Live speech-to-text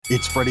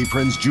It's Freddie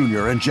Prinze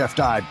Jr. and Jeff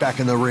Dye back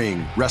in the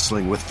ring.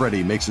 Wrestling with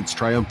Freddie makes its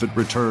triumphant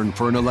return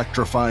for an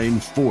electrifying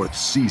 4th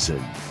season.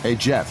 Hey,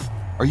 Jeff,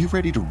 are you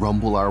ready to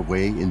rumble our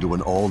way into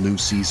an all-new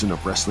season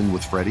of Wrestling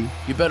with Freddie?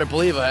 You better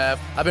believe I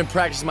have. I've been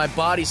practicing my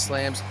body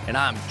slams, and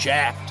I'm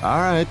jacked. All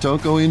right,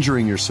 don't go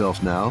injuring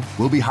yourself now.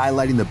 We'll be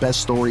highlighting the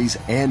best stories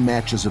and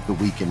matches of the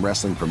week in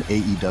wrestling from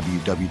AEW,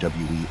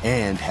 WWE,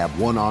 and have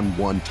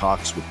one-on-one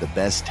talks with the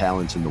best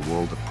talents in the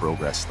world of pro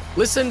wrestling.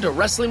 Listen to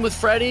Wrestling with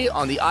Freddie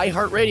on the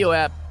iHeartRadio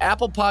app,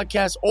 Apple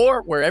Podcasts,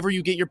 or wherever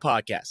you get your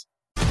podcasts.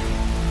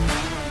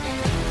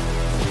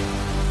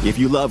 If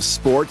you love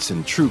sports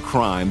and true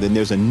crime, then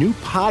there's a new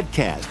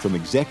podcast from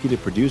executive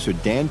producer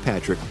Dan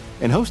Patrick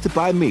and hosted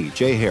by me,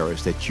 Jay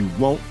Harris, that you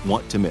won't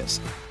want to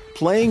miss.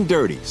 Playing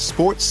Dirty: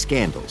 Sports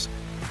Scandals.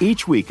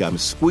 Each week, I'm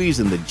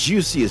squeezing the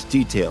juiciest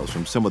details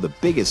from some of the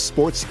biggest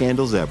sports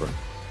scandals ever.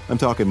 I'm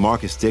talking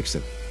Marcus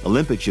Dixon,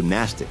 Olympic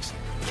gymnastics,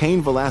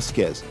 Cain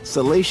Velasquez,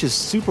 salacious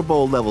Super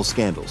Bowl-level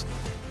scandals.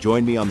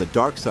 Join me on the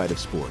dark side of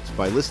sports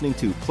by listening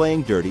to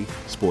Playing Dirty: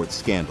 Sports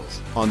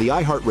Scandals on the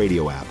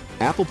iHeartRadio app,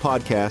 Apple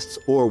Podcasts,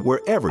 or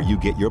wherever you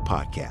get your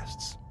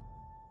podcasts.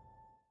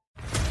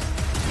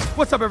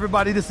 What's up,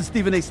 everybody? This is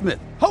Stephen A. Smith,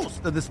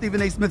 host of the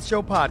Stephen A. Smith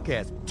Show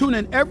podcast. Tune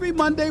in every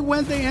Monday,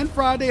 Wednesday, and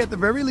Friday at the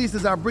very least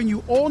as I bring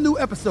you all new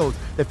episodes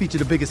that feature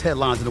the biggest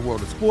headlines in the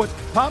world of sports,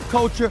 pop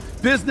culture,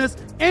 business,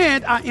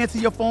 and I answer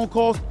your phone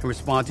calls and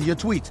respond to your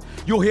tweets.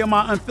 You'll hear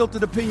my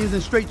unfiltered opinions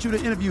and straight-shooter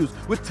interviews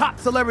with top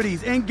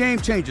celebrities and game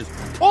changers.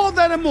 All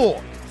that and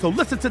more. So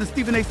listen to the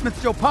Stephen A. Smith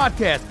Show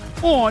podcast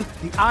on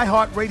the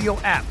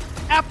iHeartRadio app,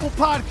 Apple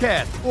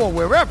Podcasts, or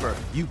wherever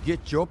you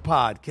get your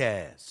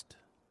podcast.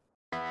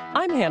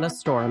 I'm Hannah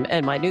Storm,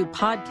 and my new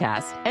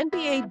podcast,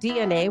 NBA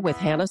DNA with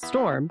Hannah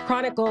Storm,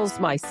 chronicles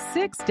my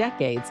 6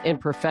 decades in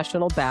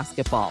professional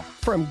basketball.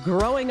 From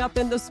growing up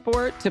in the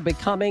sport to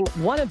becoming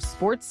one of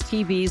sports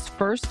TV's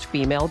first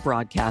female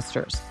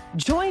broadcasters.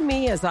 Join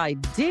me as I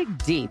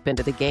dig deep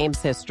into the game's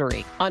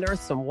history,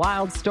 unearth some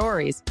wild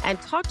stories, and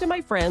talk to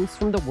my friends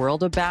from the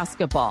world of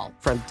basketball,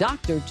 from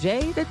Dr.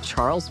 J to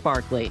Charles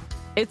Barkley.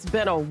 It's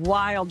been a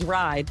wild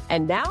ride,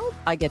 and now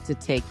I get to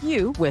take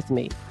you with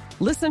me.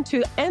 Listen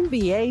to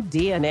NBA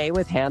DNA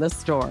with Hannah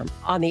Storm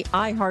on the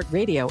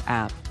iHeartRadio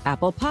app,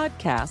 Apple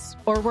Podcasts,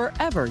 or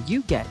wherever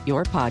you get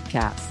your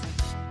podcasts.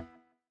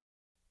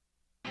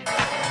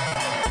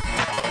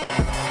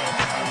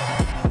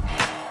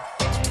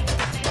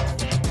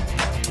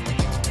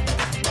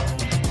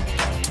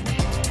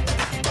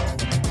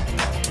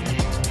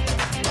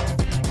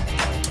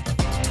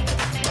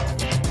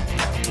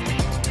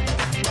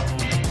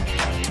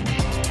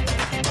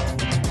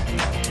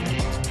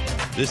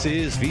 This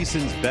is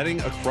VSiN's Betting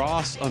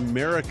Across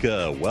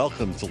America.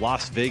 Welcome to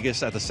Las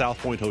Vegas at the South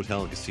Point Hotel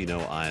and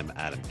Casino. I'm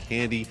Adam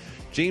Candy.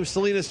 James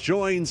Salinas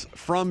joins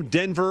from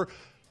Denver.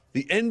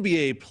 The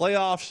NBA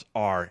playoffs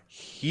are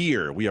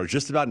here. We are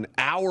just about an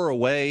hour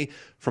away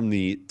from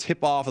the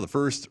tip-off of the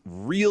first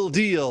real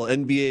deal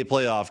NBA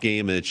playoff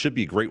game, and it should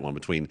be a great one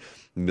between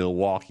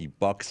Milwaukee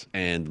Bucks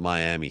and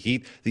Miami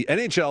Heat. The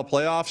NHL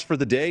playoffs for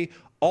the day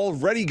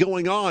already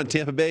going on.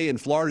 Tampa Bay and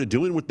Florida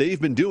doing what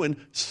they've been doing,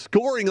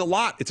 scoring a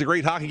lot. It's a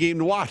great hockey game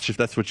to watch if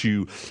that's what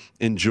you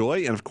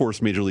enjoy. And, of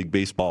course, Major League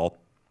Baseball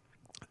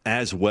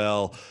as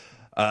well.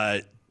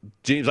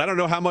 James, I don't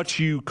know how much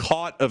you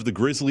caught of the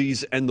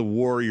Grizzlies and the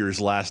Warriors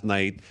last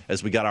night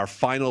as we got our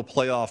final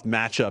playoff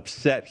matchup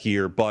set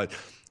here, but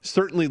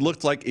certainly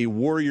looked like a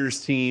Warriors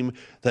team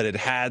that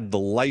had the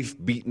life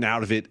beaten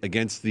out of it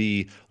against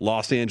the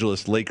Los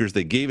Angeles Lakers.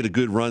 They gave it a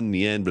good run in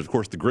the end, but, of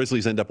course, the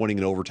Grizzlies end up winning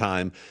in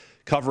overtime,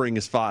 covering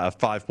as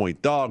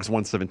 5-point dogs,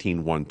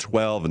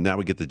 117-112, and now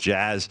we get the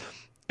Jazz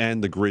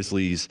and the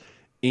Grizzlies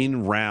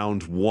in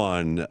round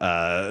one.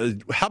 How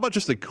about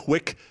just a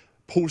quick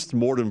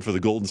post-mortem for the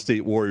Golden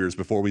State Warriors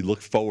before we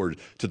look forward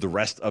to the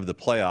rest of the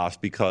playoffs?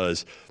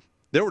 Because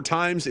there were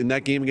times in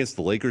that game against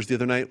the Lakers the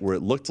other night where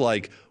it looked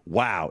like,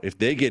 wow, if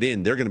they get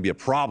in, they're going to be a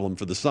problem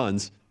for the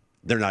Suns.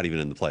 They're not even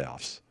in the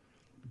playoffs.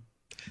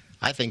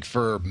 I think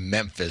for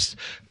Memphis,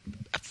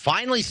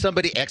 finally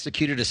somebody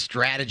executed a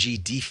strategy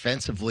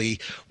defensively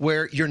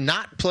where you're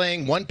not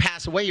playing one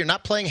pass away, you're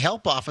not playing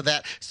help off of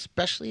that,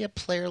 especially a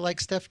player like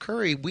Steph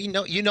Curry.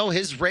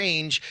 His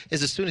range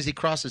is as soon as he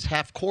crosses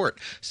half court.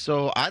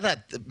 So I thought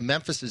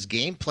Memphis's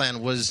game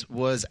plan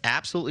was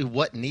absolutely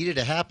what needed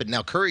to happen.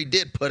 Now, Curry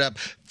did put up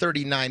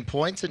 39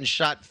 points and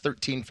shot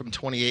 13 from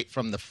 28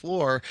 from the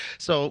floor.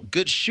 So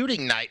good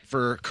shooting night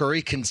for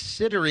Curry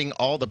considering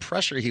all the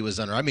pressure he was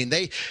under. I mean,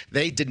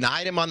 they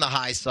denied him on the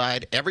high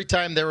side. Every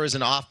time there was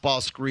an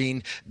off-ball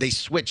screen, they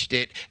switched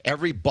it.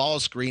 Every ball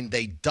screen,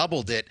 they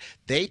doubled it.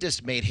 They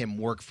just made him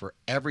work for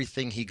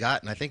everything he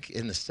got. And I think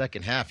in the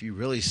second half, you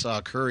really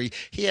saw Curry.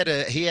 He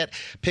had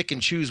pick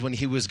and choose when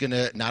he was going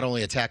to not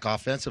only attack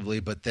offensively,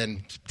 but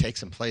then take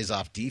some plays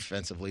off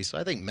defensively. So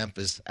I think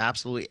Memphis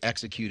absolutely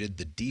executed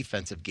the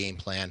defensive game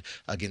plan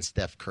against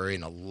Steph Curry.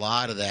 And a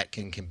lot of that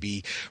can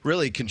be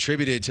really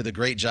contributed to the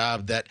great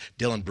job that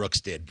Dillon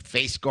Brooks did.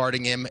 Face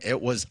guarding him,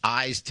 it was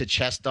eyes to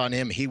chest on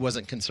him. He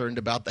wasn't concerned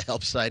about the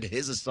help side.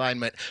 His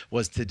assignment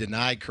was to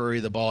deny Curry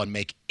the ball and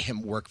make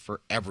him work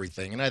for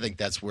everything. And I think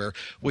that's where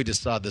we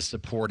just saw the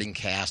supporting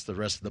cast, the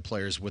rest of the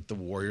players with the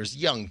Warriors,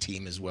 young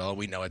team as well.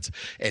 We know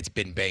it's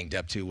been banged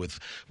up too with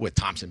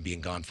Thompson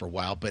being gone for a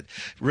while. But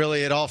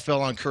really, it all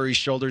fell on Curry's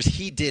shoulders.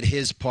 He did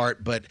his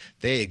part, but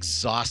they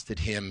exhausted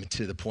him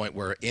to the point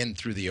where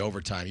through the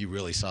overtime, you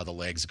really saw the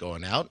legs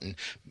going out. And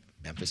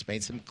Memphis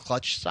made some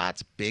clutch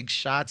shots, big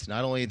shots,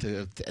 not only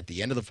at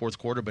the end of the fourth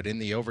quarter, but in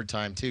the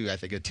overtime, too. I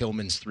think a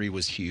Tillman's three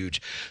was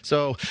huge.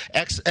 So,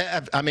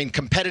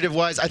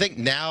 competitive-wise, I think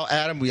now,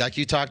 Adam, like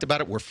you talked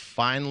about it, we're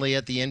finally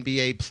at the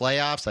NBA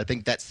playoffs. I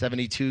think that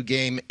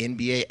 72-game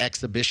NBA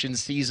exhibition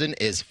season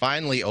is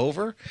finally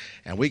over,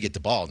 and we get the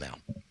ball now.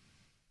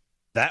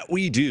 That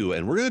we do,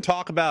 and we're going to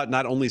talk about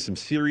not only some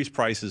series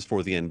prices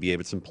for the NBA,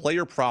 but some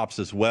player props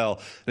as well.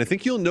 And I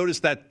think you'll notice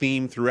that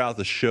theme throughout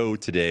the show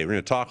today. We're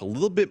going to talk a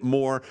little bit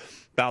more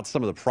about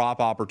some of the prop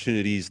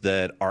opportunities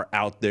that are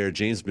out there.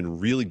 James has been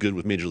really good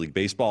with Major League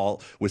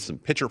Baseball with some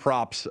pitcher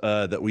props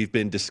that we've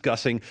been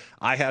discussing.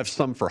 I have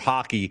some for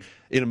hockey.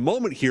 In a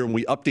moment here, when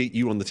we update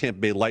you on the Tampa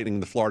Bay Lightning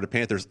and the Florida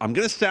Panthers, I'm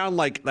going to sound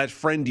like that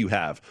friend you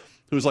have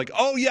who's like,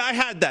 oh, yeah, I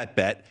had that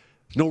bet.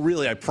 No,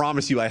 really, I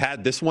promise you I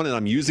had this one, and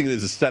I'm using it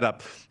as a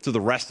setup to the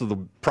rest of the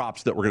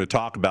props that we're going to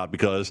talk about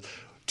because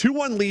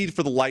 2-1 lead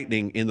for the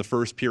Lightning in the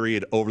first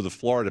period over the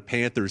Florida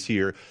Panthers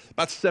here.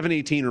 About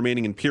 7:18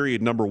 remaining in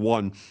period number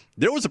one.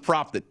 There was a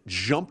prop that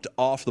jumped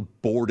off the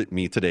board at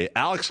me today.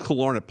 Alex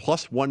Killorn at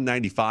plus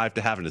 195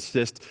 to have an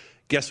assist.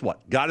 Guess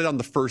what? Got it on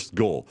the first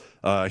goal.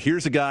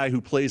 Here's a guy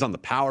who plays on the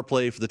power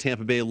play for the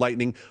Tampa Bay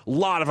Lightning. A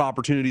lot of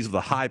opportunities with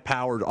a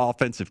high-powered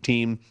offensive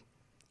team.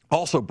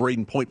 Also,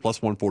 Braden Point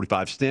plus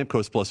 145,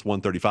 Stamkos plus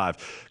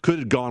 135. Could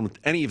have gone with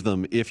any of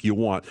them if you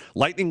want.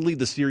 Lightning lead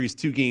the series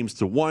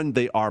 2-1.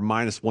 They are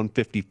minus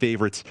 150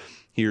 favorites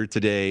here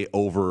today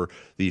over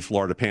the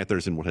Florida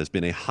Panthers in what has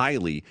been a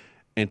highly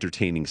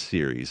entertaining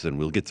series. And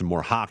we'll get to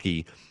more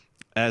hockey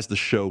as the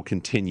show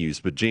continues.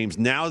 But, James,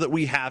 now that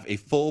we have a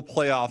full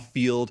playoff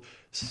field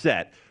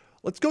set,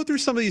 let's go through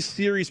some of these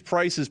series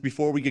prices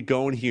before we get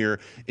going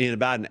here in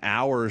about an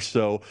hour or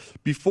so.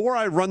 Before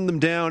I run them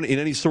down in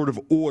any sort of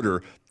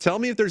order, tell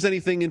me if there's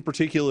anything in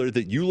particular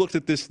that you looked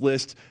at this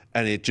list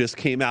and it just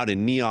came out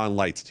in neon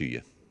lights to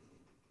you.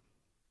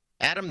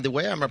 Adam, the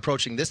way I'm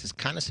approaching this is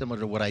kind of similar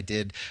to what I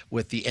did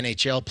with the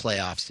NHL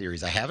playoff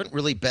series. I haven't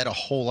really bet a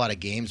whole lot of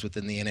games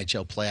within the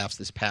NHL playoffs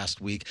this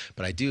past week,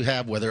 but I do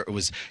have, whether it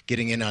was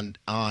getting in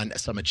on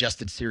some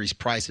adjusted series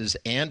prices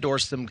and or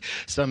some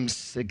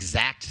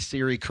exact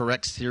series,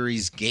 correct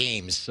series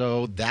games.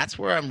 So that's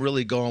where I'm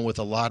really going with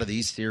a lot of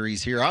these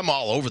series here. I'm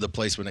all over the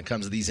place when it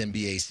comes to these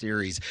NBA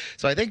series.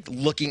 So I think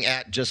looking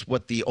at just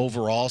what the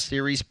overall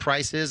series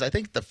price is, I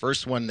think the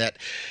first one that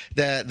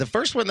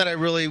I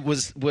really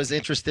was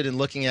interested in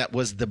looking at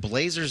was the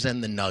Blazers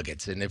and the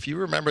Nuggets. And if you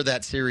remember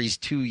that series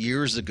 2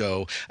 years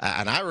ago,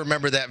 and I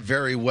remember that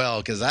very well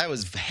because I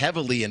was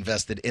heavily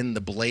invested in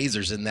the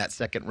Blazers in that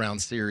second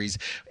round series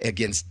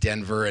against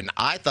Denver, and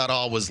I thought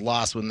all was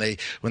lost when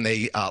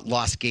they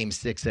lost Game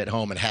 6 at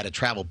home and had to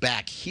travel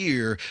back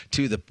here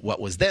to what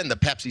was then the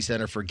Pepsi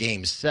Center for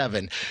Game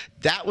 7.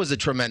 That was a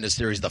tremendous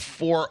series. The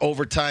 4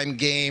 overtime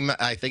game,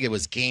 I think it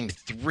was Game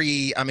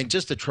 3. I mean,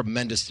 just a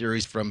tremendous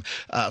series from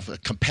a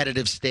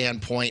competitive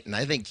standpoint. And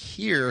I think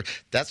here,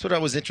 that's what I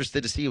was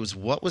interested to see was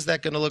what was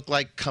that going to look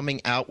like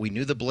coming out. We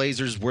knew the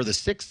Blazers were the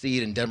 6th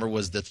seed and Denver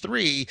was the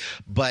 3,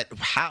 but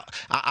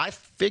I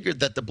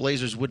figured that the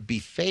Blazers would be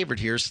favored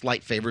here,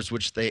 slight favorites,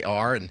 which they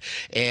are,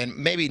 and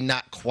maybe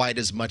not quite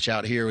as much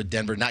out here with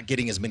Denver, not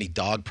getting as many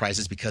dog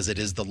prices because it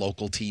is the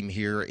local team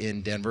here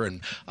in Denver,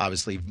 and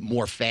obviously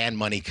more fan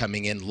money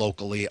coming in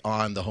locally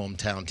on the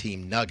hometown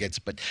team Nuggets.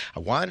 But I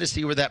wanted to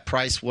see where that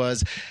price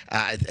was,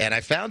 and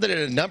I found it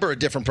at a number of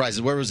different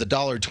prices, where it was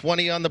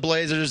 $1.20 on the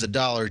Blazers,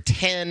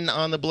 $1.10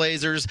 on the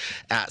Blazers.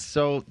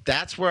 So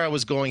that's where I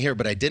was going here,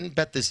 but I didn't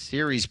bet the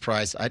series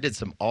price. I did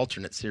some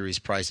alternate series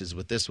prices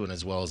with this one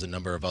as well as a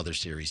number of other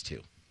series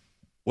too.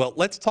 Well,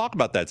 let's talk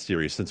about that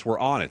series since we're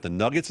on it. The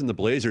Nuggets and the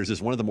Blazers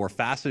is one of the more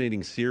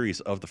fascinating series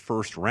of the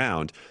first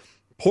round.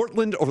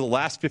 Portland, over the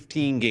last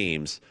 15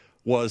 games,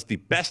 was the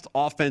best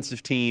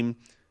offensive team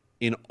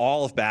in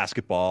all of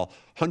basketball.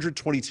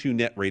 122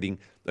 net rating,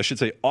 I should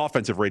say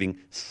offensive rating,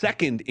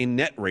 second in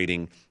net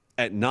rating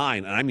at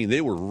 9. And I mean,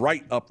 they were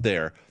right up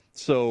there.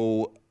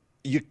 So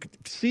you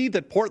see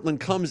that Portland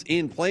comes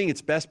in playing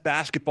its best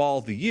basketball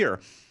of the year.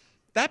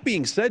 That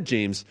being said,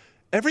 James,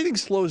 everything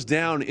slows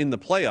down in the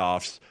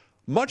playoffs,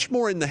 much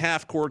more in the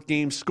half-court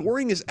game.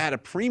 Scoring is at a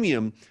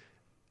premium.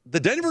 The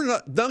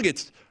Denver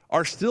Nuggets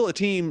are still a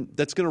team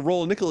that's going to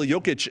roll Nikola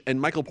Jokic and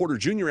Michael Porter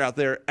Jr. out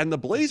there, and the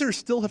Blazers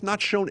still have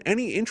not shown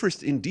any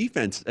interest in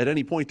defense at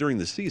any point during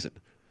the season.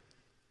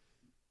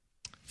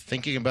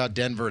 thinking about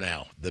Denver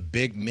now, the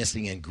big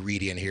missing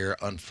ingredient here,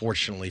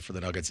 unfortunately for the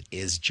Nuggets,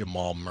 is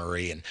Jamal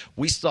Murray. And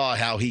we saw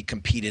how he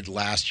competed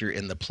last year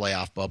in the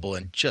playoff bubble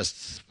and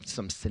just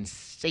some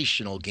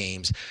sensational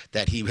games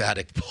that he had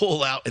to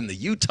pull out in the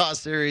Utah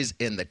series,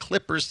 in the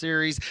Clippers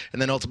series,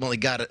 and then ultimately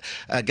got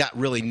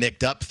really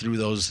nicked up through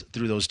those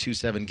 2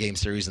 7-game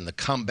series and the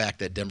comeback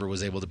that Denver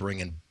was able to bring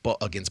in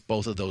against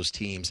both of those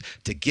teams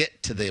to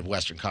get to the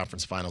Western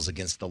Conference Finals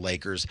against the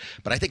Lakers.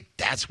 But I think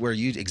that's where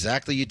you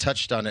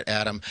touched on it,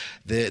 Adam.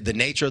 The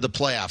nature of the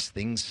playoffs,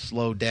 things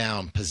slow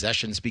down,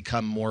 possessions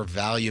become more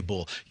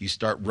valuable. You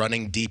start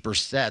running deeper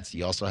sets.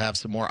 You also have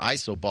some more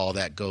iso ball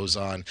that goes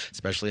on,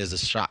 especially as the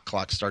shot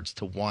clock starts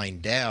to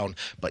wind down.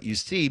 But you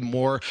see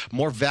more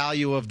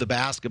value of the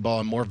basketball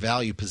and more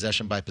value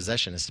possession by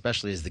possession,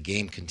 especially as the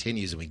game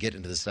continues and we get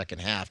into the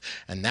second half.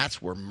 And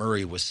that's where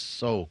Murray was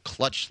so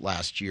clutch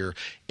last year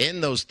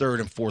in those third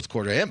and fourth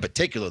quarter, in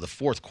particular the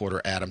fourth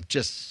quarter, Adam.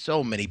 Just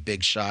so many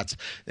big shots.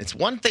 It's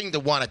one thing to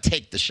want to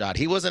take the shot.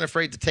 He wasn't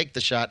afraid to take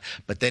the shot,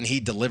 but then he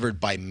delivered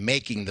by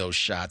making those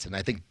shots. And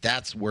I think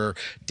that's where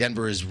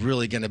Denver is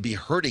really going to be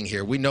hurting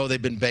here. We know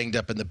they've been banged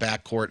up in the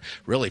backcourt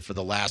really for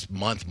the last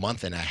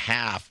month and a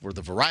half, with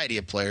a variety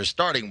of players,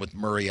 starting with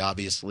Murray,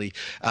 obviously.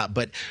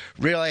 But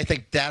really, I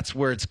think that's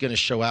where it's going to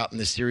show out in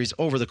this series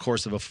over the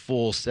course of a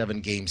full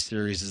 7-game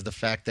series, is the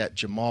fact that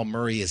Jamal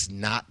Murray is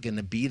not going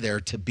to be there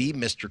to be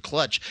Mr.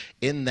 Clutch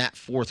in that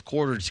fourth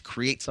quarter to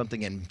create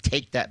something and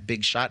take that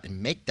big shot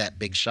and make that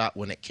big shot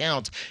when it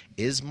counts.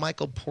 Is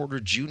Michael Porter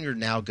Jr.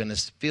 now going to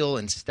feel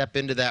and step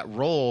into that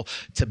role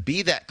to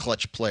be that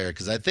clutch player?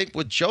 Because I think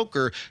with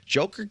Joker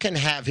can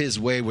have his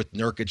way with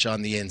Nurkic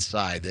on the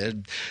inside.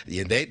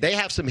 They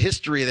have some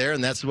history there,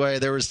 and that's why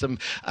there was some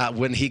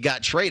when he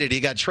got traded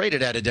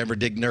out of Denver,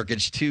 Dig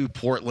Nurkic to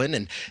Portland,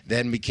 and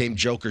then became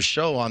Joker's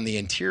show on the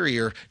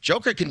interior.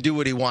 Joker can do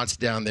what he wants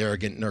down there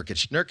against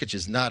Nurkic. Nurkic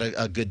is not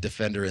a good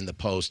defender in the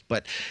post,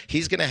 but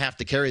he's going to have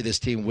to carry this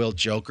team, will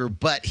Joker,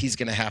 but he's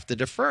going to have to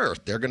defer.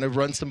 They're going to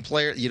run some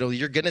players.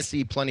 You're going to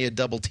see plenty of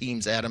double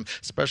teams, Adam,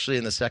 especially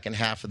in the second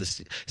half of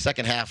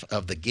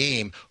the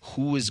game.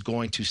 Who is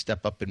going to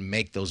step up and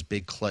make those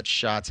big clutch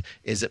shots?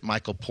 Is it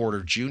Michael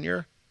Porter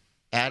Jr.?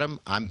 Adam,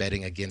 I'm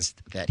betting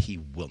against that he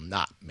will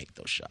not make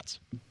those shots.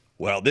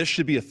 Well, this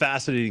should be a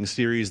fascinating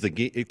series.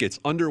 It gets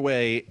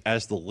underway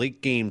as the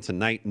late game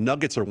tonight.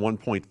 Nuggets are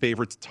 1-point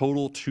favorites,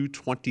 total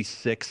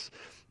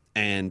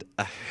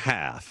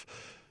 226.5.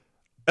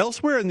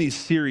 Elsewhere in these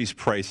series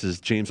prices,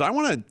 James, I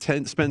want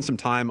to spend some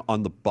time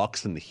on the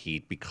Bucks and the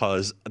Heat,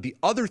 because the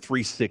other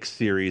 3-6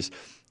 series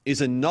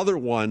is another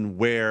one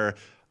where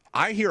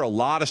I hear a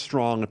lot of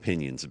strong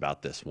opinions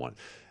about this one.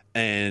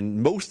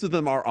 And most of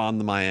them are on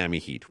the Miami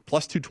Heat.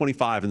 Plus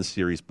 225 in the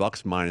series,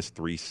 Bucks minus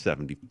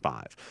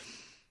 375.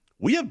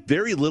 We have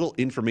very little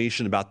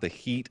information about the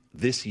Heat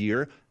this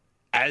year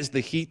as the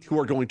Heat who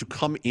are going to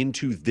come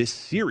into this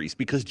series,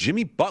 because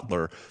Jimmy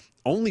Butler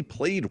only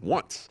played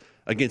once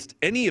against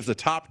any of the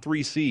top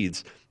 3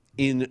 seeds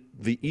in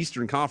the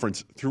Eastern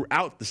Conference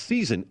throughout the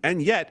season.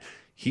 And yet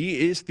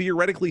he is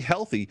theoretically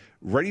healthy,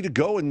 ready to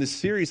go in this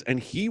series. And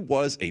he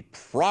was a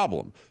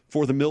problem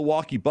for the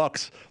Milwaukee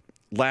Bucks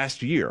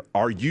last year.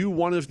 Are you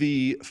one of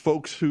the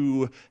folks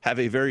who have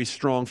a very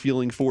strong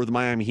feeling for the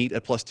Miami Heat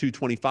at plus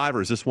 225,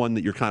 or is this one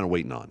that you're kind of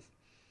waiting on?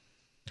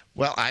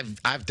 Well,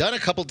 I've done a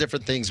couple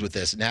different things with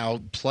this. Now,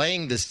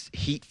 playing this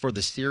Heat for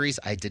the series,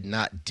 I did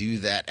not do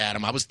that,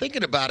 Adam. I was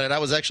thinking about it. I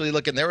was actually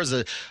looking. There was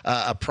a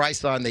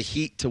price on the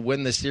Heat to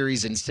win the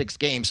series in 6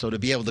 games, so to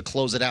be able to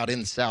close it out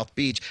in South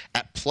Beach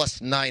at plus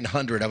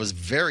 900. I was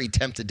very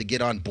tempted to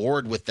get on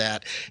board with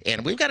that.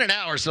 And we've got an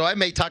hour, so I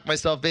may talk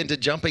myself into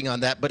jumping on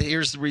that. But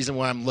here's the reason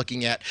why I'm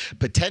looking at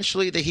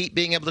potentially the Heat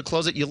being able to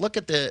close it. You look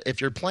at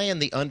if you're playing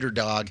the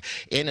underdog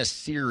in a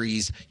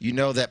series, you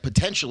know that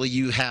potentially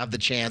you have the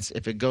chance,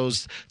 if it goes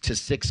to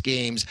 6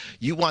 games,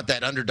 you want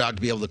that underdog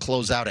to be able to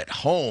close out at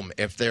home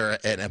if they're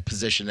in a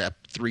position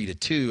at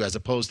 3-2, as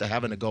opposed to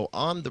having to go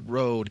on the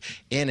road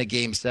in a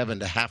game 7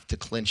 to have to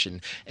clinch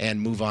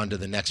and move on to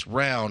the next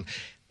round.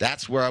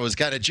 That's where I was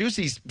got a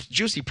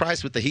juicy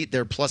price with the Heat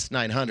there, plus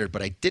 900,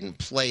 but I didn't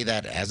play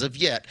that as of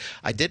yet.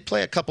 I did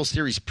play a couple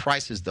series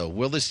prices, though.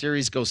 Will this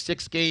series go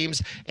 6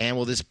 games, and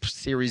will this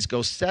series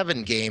go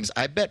 7 games?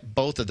 I bet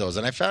both of those,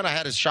 and I found I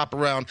had to shop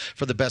around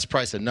for the best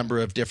price, a number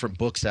of different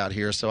books out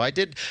here. So I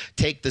did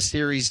take the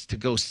series to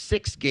go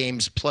 6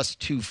 games plus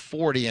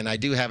 240, and I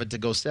do have it to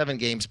go 7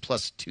 games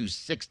plus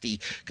 260,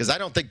 because I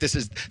don't think this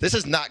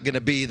is not going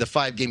to be the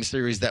 5-game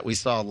series that we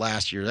saw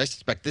last year. I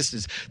suspect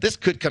this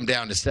could come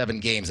down to 7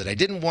 games. And I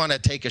didn't want to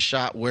take a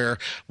shot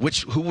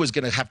who was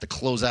going to have to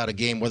close out a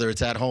game, whether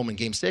it's at home in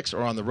Game 6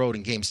 or on the road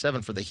in Game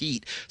 7 for the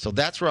Heat. So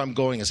that's where I'm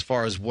going as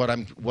far as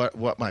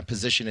what my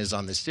position is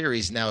on this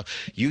series. Now,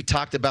 you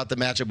talked about the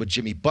matchup with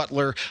Jimmy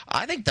Butler.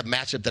 I think the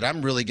matchup that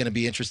I'm really going to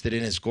be interested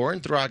in is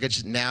Goran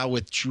Dragic now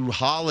with Jrue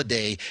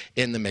Holiday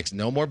in the mix.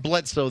 No more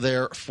Bledsoe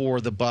there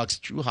for the Bucks.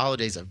 Jrue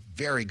Holiday's a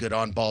very good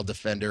on-ball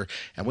defender.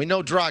 And we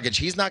know Dragic,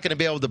 he's not going to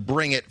be able to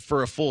bring it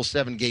for a full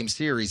 7-game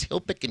series.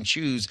 He'll pick and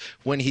choose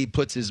when he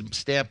puts his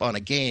stamp on a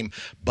game.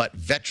 But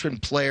veteran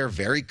player,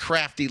 very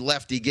crafty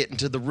lefty getting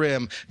to the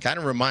rim. Kind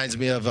of reminds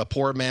me of a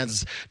poor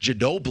man's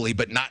Ginobili,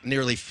 but not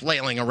nearly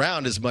flailing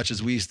around as much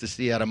as we used to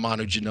see out of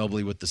Manu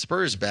Ginobili with the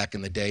Spurs back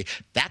in the day.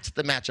 That's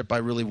the matchup I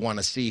really want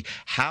to see.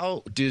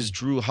 How does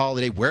Jrue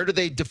Holiday, where do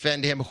they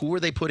defend him? Who are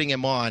they putting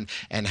him on?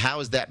 And how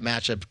does that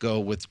matchup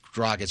go with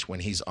Dragic when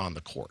he's on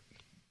the court?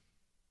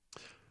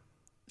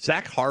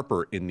 Zach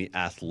Harper in The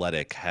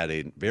Athletic had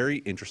a very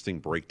interesting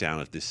breakdown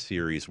of this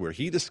series where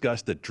he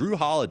discussed that Jrue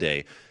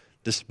Holiday,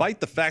 despite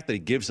the fact that he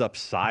gives up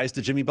size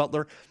to Jimmy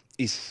Butler,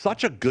 is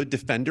such a good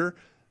defender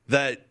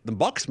that the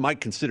Bucks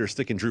might consider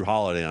sticking Jrue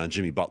Holiday on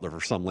Jimmy Butler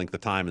for some length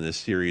of time in this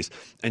series,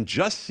 and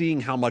just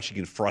seeing how much he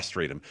can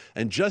frustrate him,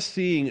 and just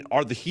seeing,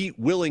 are the Heat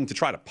willing to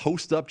try to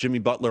post up Jimmy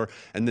Butler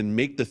and then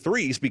make the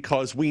threes?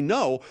 Because we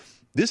know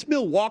this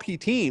Milwaukee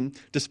team,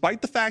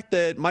 despite the fact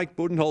that Mike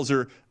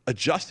Budenholzer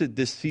adjusted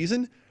this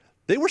season,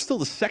 they were still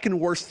the second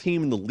worst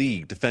team in the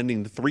league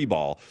defending the three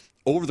ball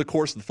over the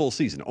course of the full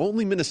season.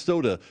 Only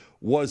Minnesota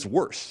was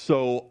worse.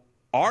 So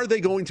are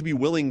they going to be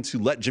willing to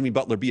let Jimmy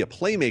Butler be a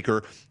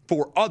playmaker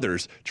for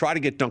others, try to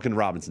get Duncan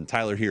Robinson,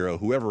 Tyler Hero,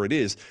 whoever it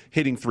is,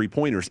 hitting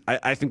three-pointers?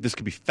 I think this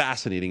could be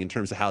fascinating in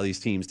terms of how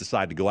these teams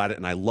decide to go at it,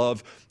 and I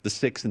love the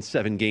 6 and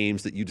 7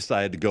 games that you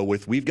decided to go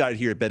with. We've got it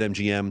here at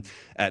BetMGM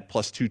at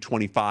plus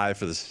 225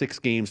 for the 6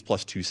 games,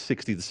 plus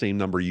 260, the same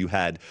number you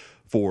had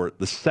for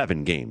the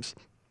 7 games.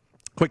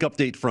 Quick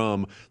update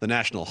from the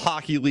National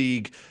Hockey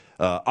League.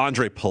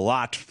 Andre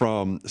Palat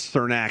from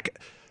Cernak,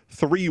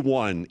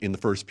 3-1 in the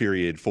first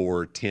period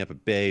for Tampa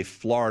Bay.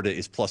 Florida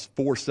is plus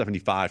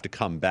 475 to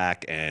come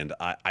back, and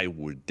I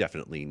would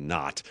definitely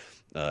not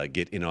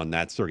get in on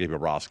that. Sergei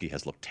Bobrovsky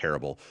has looked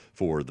terrible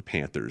for the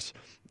Panthers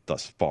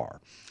thus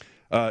far.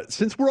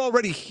 Since we're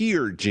already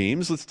here,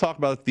 James, let's talk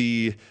about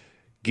the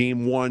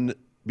game 1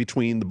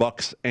 between the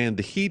Bucks and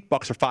the Heat.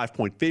 Bucks are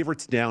 5-point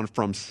favorites, down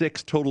from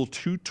 6, total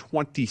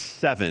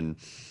 227.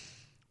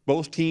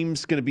 Both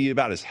teams going to be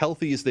about as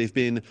healthy as they've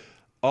been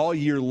all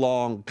year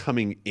long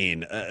coming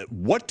in.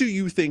 What do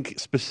you think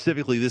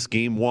specifically this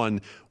game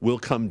 1 will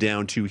come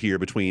down to here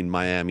between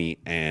Miami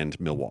and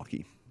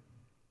Milwaukee?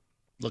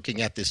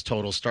 Looking at this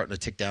total, starting to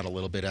tick down a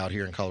little bit out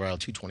here in Colorado,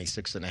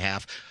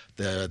 226.5.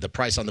 The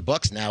price on the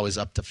Bucks now is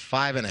up to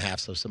 5.5.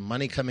 So some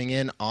money coming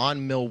in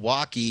on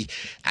Milwaukee.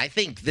 I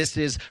think this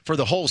is, for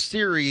the whole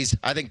series,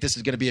 I think this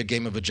is going to be a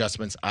game of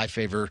adjustments. I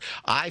favor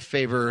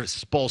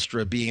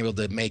Spoelstra being able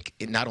to make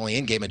not only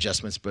in-game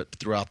adjustments, but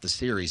throughout the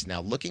series.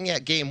 Now, looking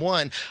at game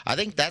 1, I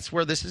think that's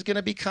where this is going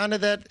to be kind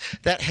of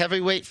that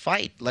heavyweight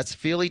fight. Let's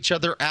feel each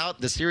other out.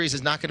 The series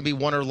is not going to be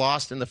won or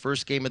lost in the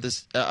first game of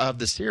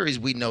the series.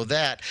 We know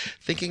that.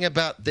 Thinking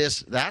about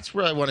this, that's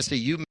where I want to see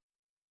you.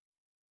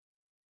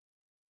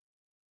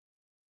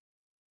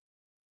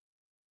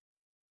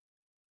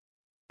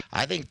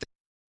 I think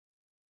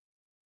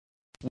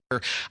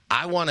where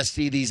I want to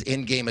see these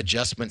in-game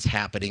adjustments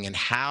happening, and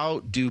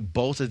how do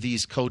both of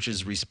these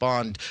coaches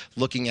respond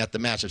looking at the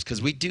matchups?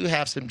 Because we do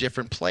have some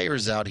different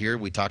players out here.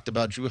 We talked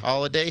about Jrue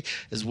Holiday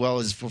as well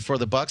as for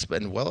the Bucks,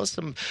 but as well as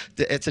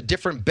it's a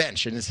different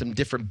bench and it's some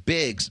different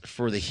bigs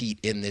for the Heat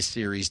in this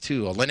series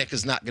too. Olynyk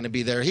is not going to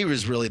be there. He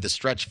was really the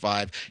stretch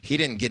 5. He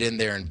didn't get in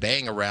there and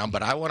bang around,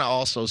 but I want to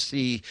also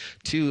see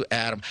too,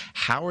 Adam,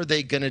 how are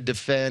they going to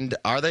defend?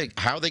 Are they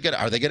going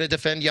to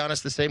defend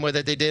Giannis the same way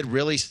that they did,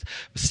 really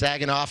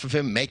sagging off of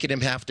him, making him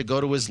have to go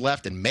to his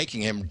left and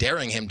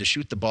daring him to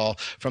shoot the ball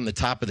from the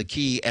top of the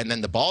key? And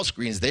then the ball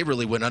screens, they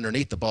really went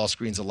underneath the ball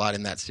screens a lot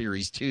in that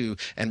series too,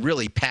 and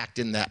really packed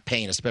in that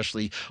paint,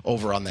 especially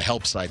over on the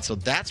help side. So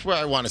that's where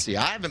I want to see.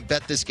 I haven't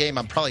bet this game.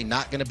 I'm probably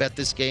not going to bet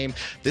this game.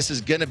 This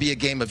is going to be a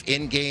game of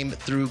in-game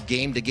through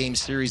game-to-game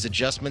series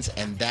adjustments,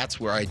 and that's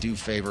where I do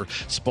favor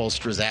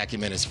Spoelstra's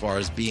acumen as far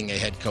as being a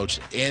head coach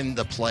in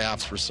the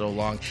playoffs for so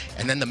long,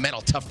 and then the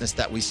mental toughness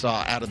that we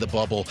saw out of the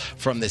bubble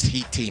from this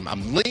Heat team.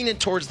 I'm leaning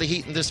towards the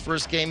Heat in this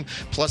first game,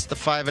 plus the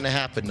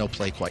 5.5, but no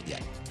play quite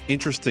yet.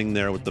 Interesting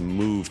there with the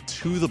move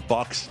to the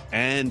Bucks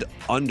and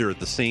under at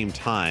the same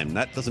time.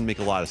 That doesn't make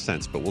a lot of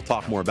sense, but we'll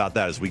talk more about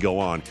that as we go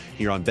on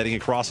here on Betting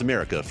Across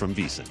America from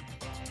VSiN.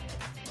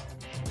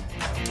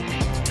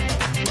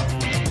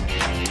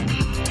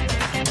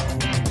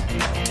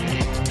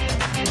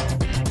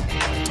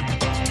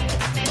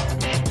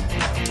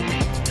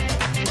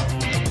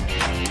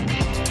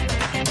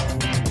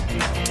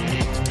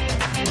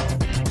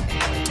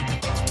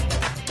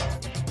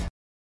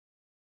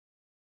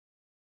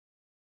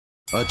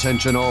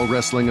 Attention all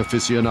wrestling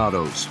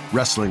aficionados.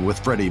 Wrestling with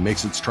Freddie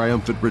makes its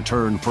triumphant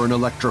return for an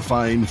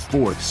electrifying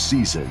 4th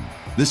season.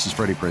 This is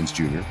Freddie Prinze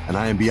Jr., and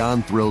I am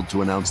beyond thrilled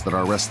to announce that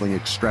our wrestling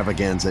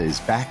extravaganza is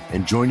back,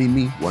 and joining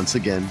me once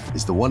again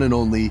is the one and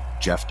only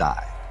Jeff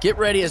Dye. Get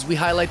ready as we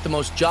highlight the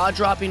most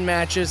jaw-dropping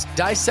matches,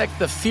 dissect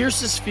the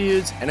fiercest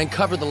feuds, and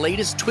uncover the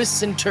latest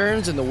twists and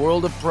turns in the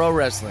world of pro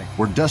wrestling.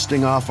 We're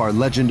dusting off our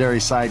legendary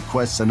side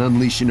quests and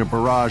unleashing a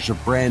barrage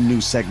of brand new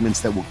segments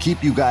that will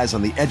keep you guys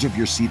on the edge of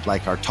your seat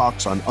like our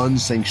talks on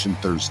Unsanctioned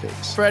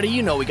Thursdays. Freddie,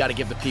 you know we got to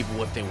give the people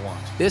what they want.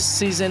 This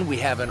season, we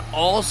have an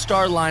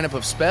all-star lineup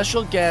of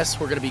special guests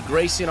who are going to be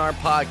gracing our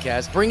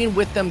podcast, bringing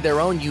with them their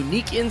own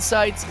unique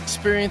insights,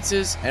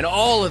 experiences, and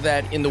all of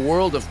that in the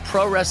world of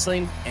pro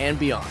wrestling and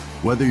beyond.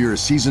 Whether you're a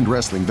seasoned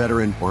wrestling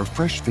veteran or a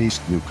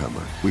fresh-faced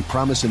newcomer, we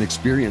promise an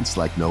experience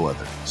like no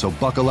other. So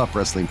buckle up,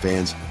 wrestling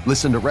fans.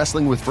 Listen to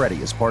Wrestling with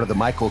Freddie as part of the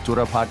My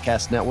Cultura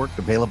Podcast Network,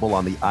 available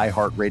on the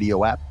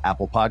iHeartRadio app,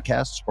 Apple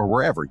Podcasts, or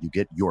wherever you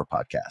get your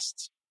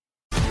podcasts.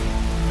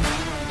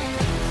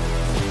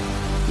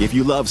 If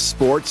you love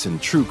sports and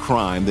true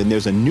crime, then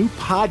there's a new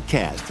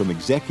podcast from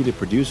executive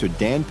producer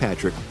Dan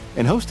Patrick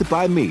and hosted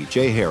by me,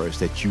 Jay Harris,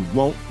 that you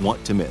won't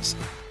want to miss.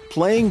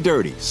 Playing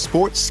Dirty: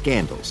 Sports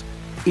Scandals.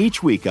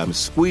 Each week, I'm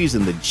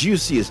squeezing the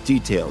juiciest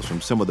details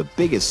from some of the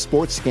biggest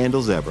sports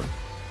scandals ever.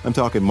 I'm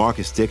talking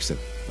Marcus Dixon,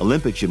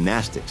 Olympic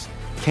gymnastics,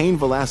 Cain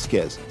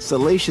Velasquez,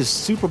 salacious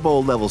Super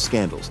Bowl-level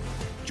scandals.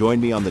 Join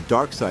me on the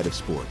dark side of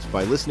sports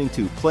by listening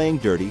to Playing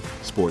Dirty: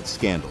 Sports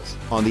Scandals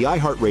on the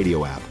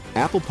iHeartRadio app,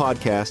 Apple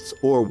Podcasts,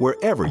 or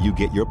wherever you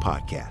get your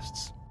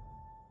podcasts.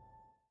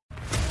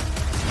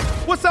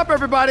 What's up,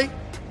 everybody?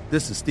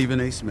 This is Stephen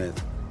A. Smith.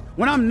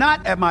 When I'm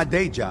not at my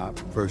day job,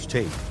 First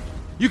Take,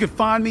 you can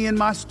find me in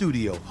my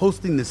studio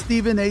hosting the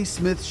Stephen A.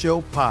 Smith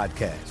Show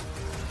podcast.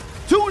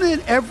 Tune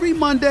in every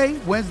Monday,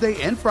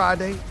 Wednesday, and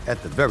Friday,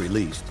 at the very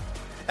least,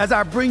 as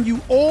I bring you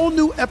all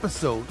new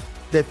episodes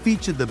that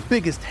feature the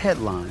biggest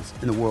headlines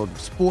in the world of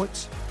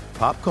sports,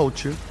 pop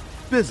culture,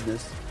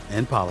 business,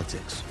 and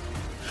politics.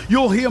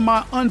 You'll hear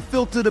my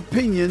unfiltered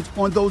opinions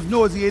on those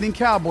nauseating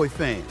Cowboy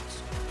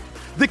fans,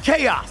 the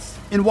chaos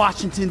in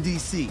Washington,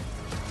 D.C.,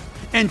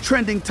 and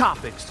trending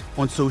topics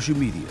on social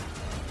media,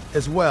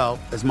 as well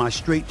as my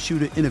straight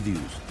shooter interviews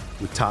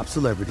with top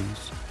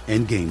celebrities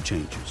and game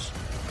changers.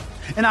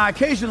 And I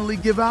occasionally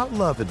give out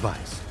love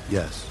advice.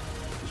 Yes,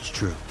 it's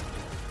true.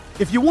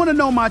 If you want to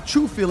know my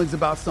true feelings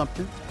about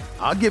something,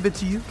 I'll give it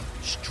to you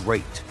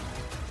straight.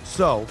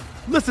 So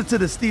listen to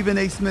the Stephen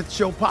A. Smith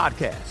Show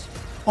podcast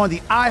on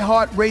the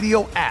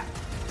iHeartRadio app,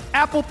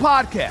 Apple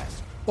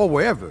Podcasts, or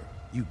wherever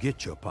you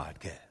get your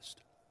podcast.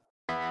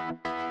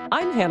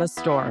 I'm Hannah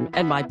Storm,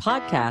 and my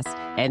podcast,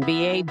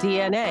 NBA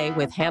DNA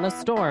with Hannah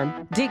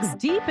Storm, digs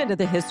deep into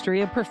the history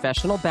of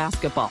professional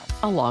basketball,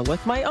 along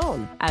with my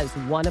own, as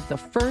one of the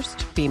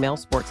first female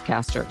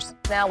sportscasters.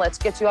 Now let's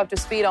get you up to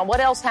speed on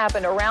what else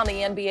happened around the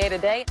NBA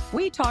today.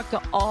 We talk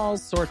to all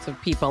sorts of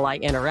people I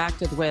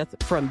interacted with,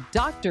 from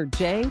Dr.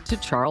 J to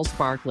Charles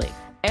Barkley,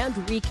 and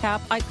recap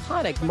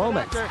iconic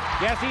moments.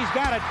 Yes, he's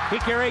got it.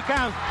 Here he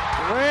comes.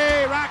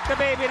 Way rock the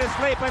baby to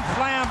sleep and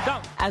slam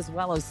dunk. As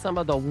well as some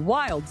of the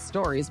wild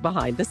stories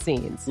behind the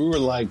scenes. We were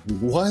like,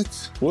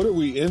 what? What are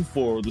we in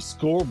for? The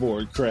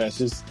scoreboard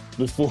crashes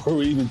before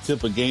we even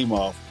tip a game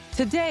off.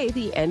 Today,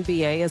 the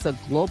NBA is a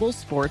global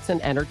sports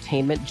and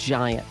entertainment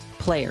giant.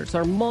 Players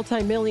are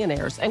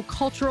multimillionaires and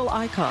cultural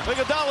icons.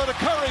 Iguodala to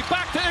Curry,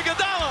 back to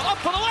Iguodala, up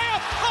for the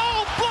layup.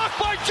 Oh, blocked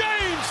by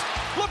James.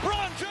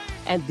 LeBron James.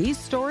 And these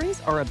stories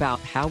are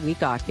about how we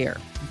got here,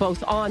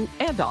 both on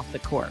and off the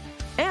court.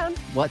 And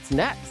what's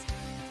next?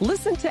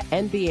 Listen to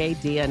NBA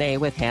DNA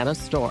with Hannah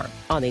Storm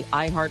on the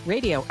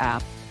iHeartRadio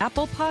app,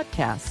 Apple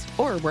Podcasts,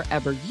 or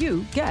wherever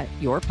you get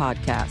your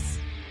podcasts.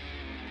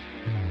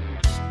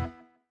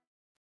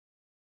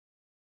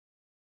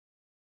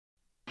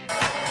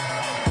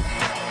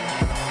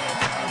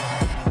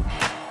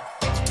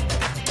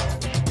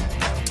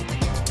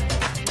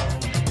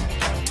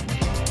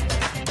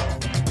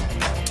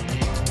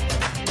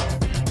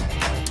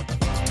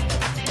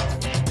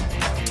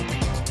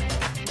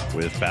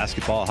 With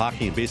basketball,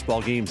 hockey, and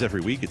baseball games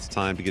every week, it's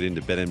time to get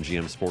into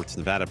BetMGM Sports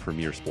Nevada,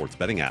 premier sports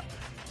betting app.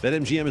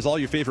 BetMGM has all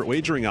your favorite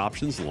wagering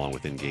options, along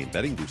with in-game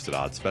betting, boosted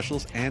odds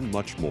specials, and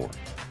much more.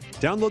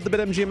 Download the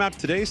BetMGM app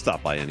today.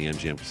 Stop by any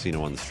MGM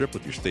casino on the Strip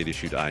with your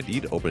state-issued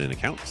ID to open an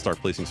account. Start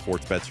placing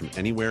sports bets from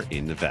anywhere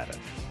in Nevada.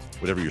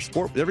 Whatever your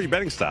sport, whatever your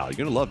betting style, you're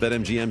going to love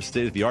BetMGM's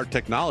state-of-the-art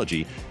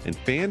technology and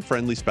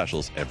fan-friendly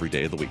specials every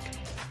day of the week.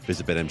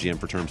 Visit BetMGM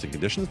for terms and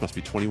conditions. Must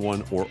be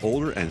 21 or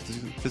older and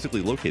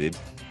physically located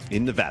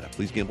in Nevada.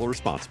 Please gamble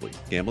responsibly.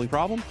 Gambling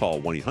problem?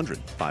 Call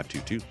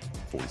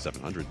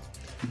 1-800-522-4700.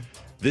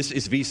 This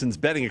is VSiN's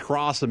Betting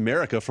Across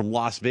America from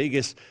Las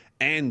Vegas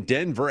and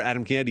Denver.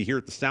 Adam Candy here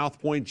at the South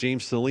Point.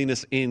 James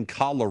Salinas in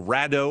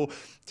Colorado.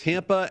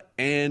 Tampa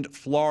and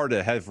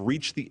Florida have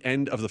reached the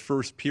end of the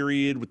first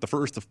period with the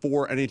first of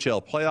 4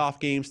 NHL playoff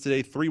games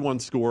today.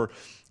 3-1 score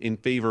in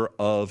favor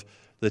of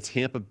the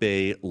Tampa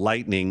Bay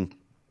Lightning.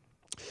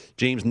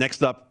 James,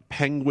 next up,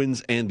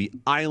 Penguins and the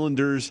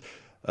Islanders.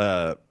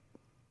 Wow,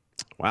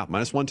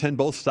 minus 110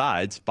 both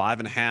sides.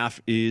 5.5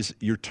 is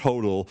your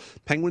total.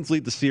 Penguins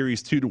lead the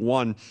series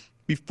 2-1.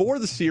 Before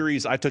the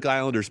series, I took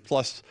Islanders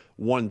plus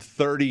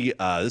 130.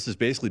 This has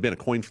basically been a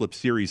coin flip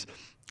series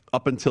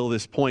up until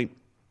this point.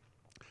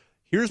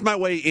 Here's my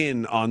way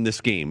in on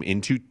this game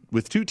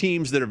with two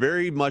teams that are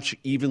very much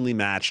evenly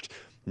matched.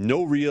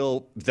 No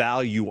real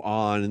value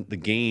on the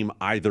game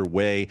either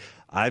way.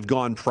 I've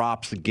gone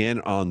props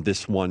again on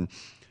this one.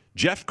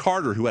 Jeff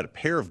Carter, who had a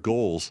pair of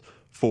goals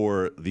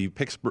for the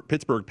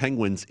Pittsburgh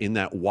Penguins in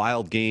that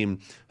wild game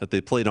that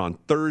they played on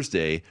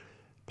Thursday,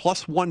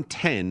 plus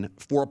 110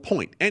 for a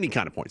point, any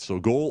kind of point, so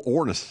a goal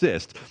or an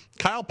assist.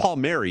 Kyle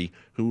Palmieri,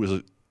 who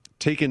was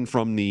taken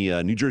from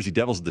the New Jersey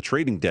Devils at the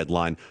trading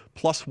deadline,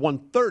 plus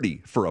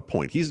 130 for a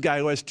point. He's a guy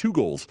who has 2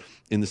 goals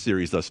in the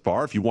series thus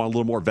far. If you want a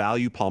little more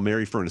value,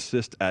 Palmieri for an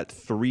assist at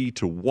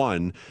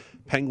 3-1.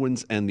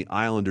 Penguins and the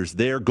Islanders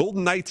there.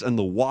 Golden Knights and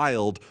the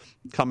Wild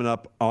coming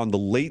up on the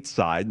late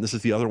side. And this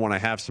is the other one I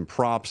have some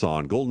props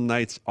on. Golden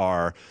Knights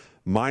are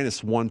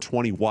minus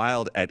 120,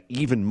 Wild at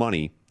even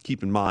money.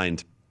 Keep in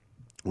mind,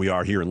 we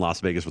are here in Las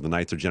Vegas where the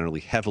Knights are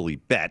generally heavily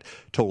bet.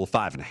 Total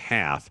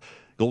 5.5.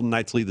 Golden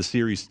Knights lead the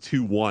series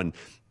 2-1.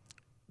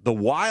 The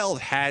Wild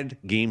had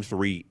Game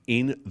 3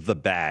 in the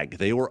bag.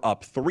 They were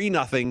up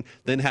 3-0,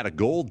 then had a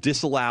goal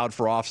disallowed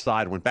for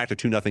offside, went back to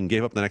 2-0,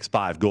 gave up the next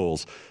 5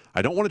 goals.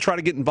 I don't want to try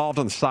to get involved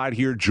on the side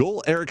here.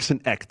 Joel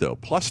Eriksson-Ek, though,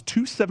 plus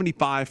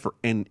 275 for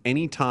an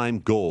anytime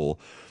goal.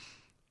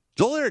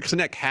 Joel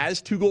Eriksson-Ek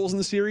has 2 goals in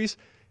the series.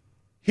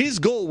 His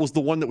goal was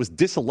the one that was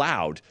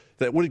disallowed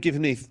that would have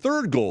given him a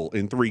 3rd goal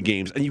in 3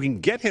 games, and you can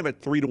get him at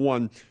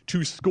 3-1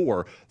 to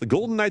score. The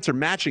Golden Knights are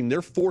matching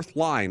their 4th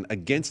line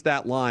against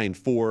that line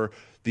for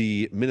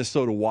the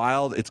Minnesota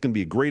Wild. It's going to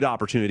be a great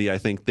opportunity, I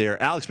think,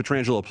 there. Alex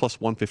Pietrangelo plus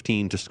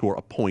 115 to score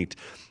a point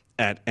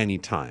at any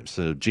time.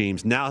 So,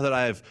 James, now that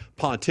I've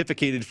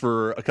pontificated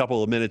for a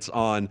couple of minutes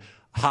on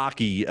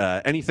hockey,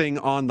 anything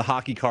on the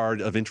hockey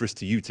card of interest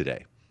to you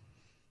today?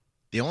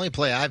 The only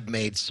play I've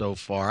made so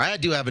far, I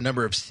do have a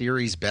number of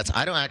series bets.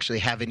 I don't actually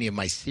have any of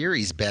my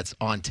series bets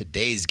on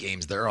today's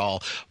games. They're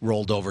all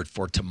rolled over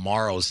for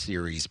tomorrow's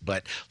series.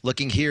 But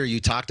looking here, you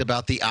talked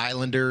about the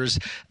Islanders.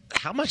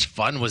 How much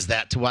fun was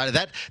that to watch?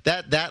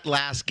 That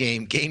last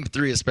game, Game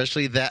 3,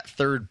 especially that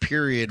 3rd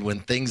period when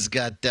things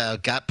got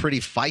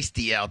pretty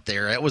feisty out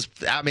there.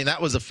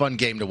 That was a fun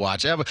game to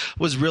watch. I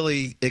was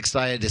really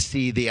excited to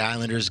see the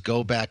Islanders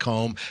go back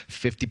home,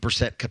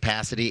 50%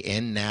 capacity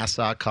in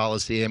Nassau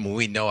Coliseum.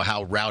 We know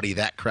how rowdy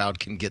that crowd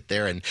can get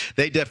there, and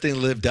they definitely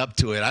lived up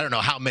to it. I don't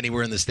know how many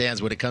were in the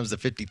stands when it comes to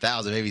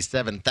 50,000, maybe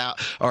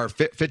 7,000 or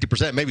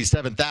 50%, maybe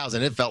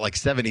 7,000. It felt like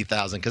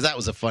 70,000 because that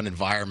was a fun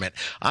environment.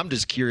 I'm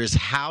just curious,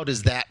 how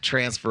does that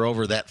transfer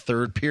over that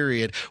 3rd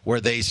period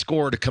where they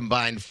scored a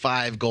combined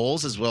 5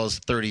 goals as well as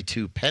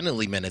 32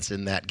 penalty minutes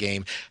in that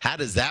game? How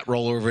does that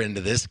roll over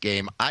into this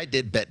game? I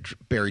did bet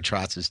Barry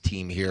Trotz's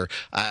team here.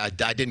 I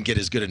didn't get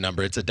as good a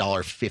number. It's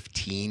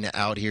 $1.15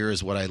 out here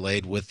is what I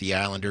laid with the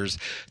Islanders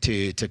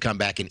to come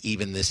back and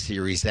even this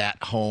series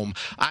at home.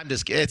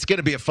 It's going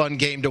to be a fun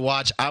game to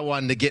watch. I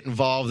wanted to get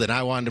involved and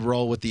I wanted to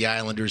roll with the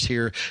Islanders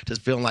here,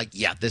 just feeling like,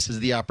 yeah, this is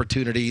the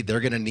opportunity. They're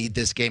going to need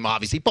this game.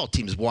 Obviously, both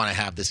teams want to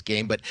have this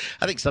game, but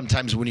I think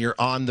sometimes when you're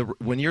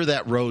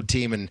that road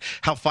team and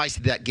how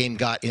feisty that game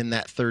got in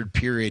that 3rd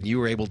period, you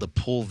were able to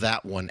pull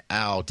that one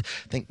out.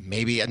 I think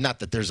maybe, not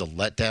that there's a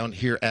letdown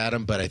here,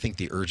 Adam, but I think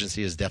the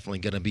urgency is definitely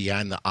going to be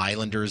on the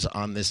Islanders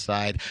on this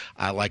side.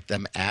 I like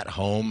them at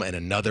home and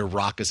another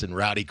raucous and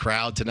rowdy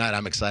crowd tonight.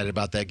 I'm excited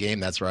about that game.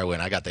 That's where I win.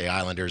 I got the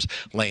Islanders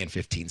laying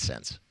 15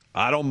 cents.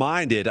 I don't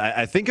mind it.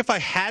 I think if I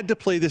had to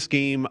play this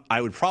game,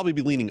 I would probably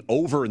be leaning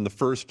over in the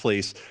first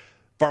place.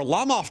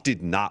 Varlamov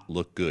did not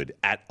look good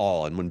at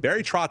all. And when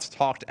Barry Trotz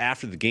talked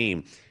after the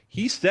game,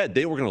 he said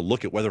they were going to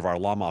look at whether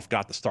Varlamov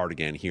got the start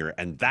again here.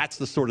 And that's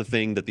the sort of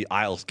thing that the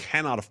Isles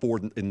cannot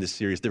afford in this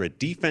series. They're a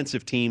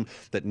defensive team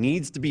that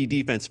needs to be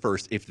defense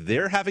first. If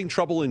they're having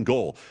trouble in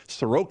goal,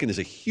 Sorokin is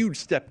a huge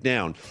step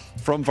down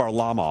from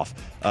Varlamov.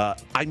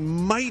 I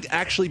might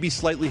actually be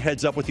slightly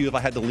heads up with you if I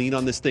had to lean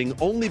on this thing,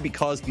 only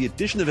because the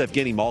addition of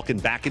Evgeny Malkin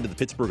back into the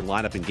Pittsburgh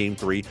lineup in Game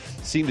 3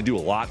 seemed to do a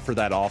lot for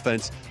that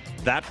offense.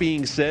 That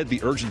being said, the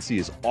urgency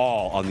is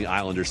all on the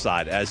Islanders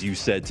side. As you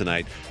said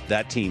tonight,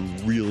 that team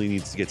really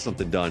needs to get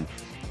something done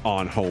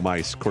on home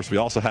ice. Of course, we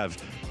also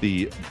have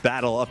the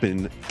battle up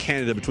in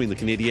Canada between the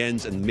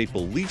Canadiens and the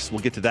Maple Leafs. We'll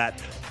get to that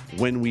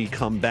when we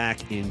come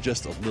back in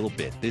just a little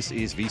bit. This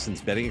is VSiN's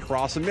Betting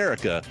Across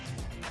America.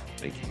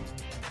 Thank you.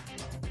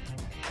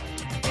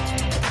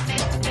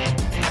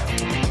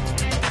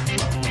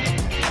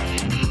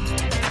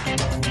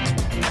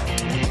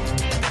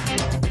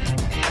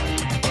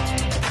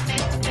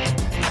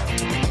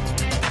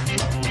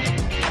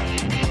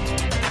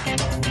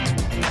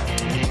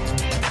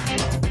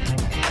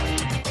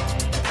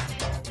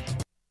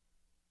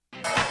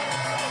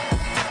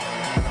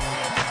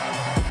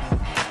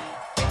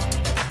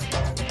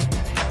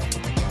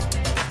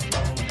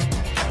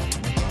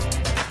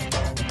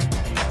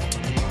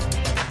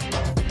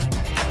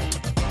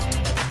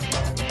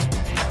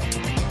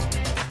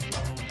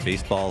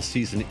 Baseball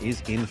season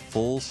is in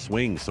full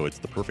swing, so it's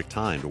the perfect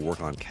time to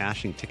work on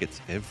cashing tickets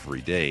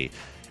every day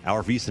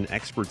Our VSiN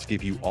experts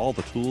give you all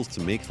the tools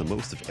to make the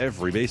most of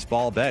every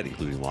baseball bet,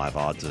 including live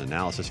odds and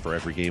analysis for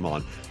every game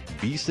on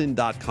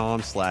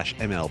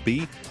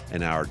VSiN.com/MLB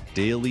and our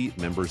daily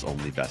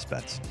members-only best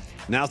bets.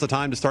 Now's the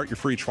time to start your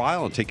free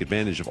trial and take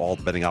advantage of all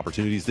the betting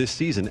opportunities this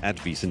season at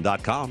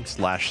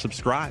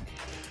VSiN.com/subscribe.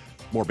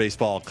 More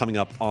baseball coming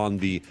up on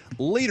the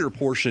later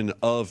portion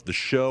of the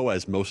show,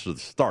 as most of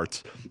the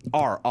starts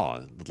are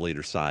on the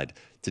later side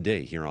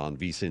today here on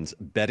VSiN's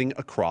Betting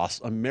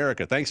Across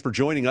America. Thanks for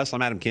joining us.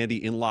 I'm Adam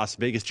Candy in Las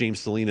Vegas. James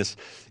Salinas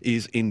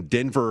is in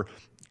Denver,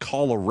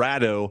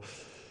 Colorado.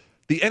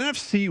 The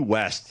NFC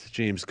West,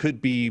 James,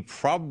 could be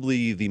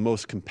probably the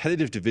most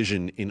competitive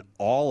division in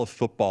all of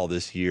football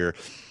this year.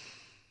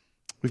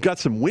 We've got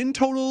some win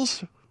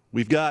totals.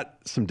 We've got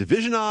some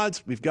division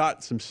odds. We've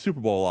got some Super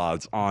Bowl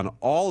odds on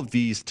all of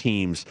these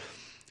teams.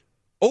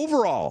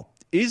 Overall,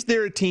 is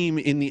there a team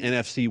in the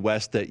NFC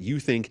West that you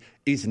think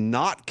is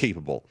not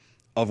capable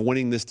of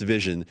winning this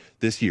division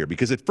this year?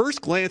 Because at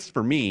first glance,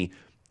 for me,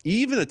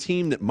 even a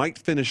team that might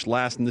finish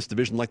last in this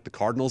division like the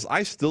Cardinals,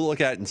 I still look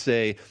at it and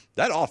say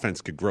that offense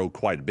could grow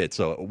quite a bit.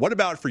 So what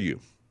about for you?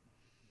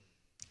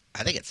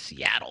 I think it's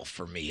Seattle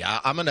for me.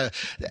 I'm going to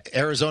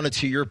Arizona,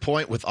 to your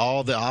point, with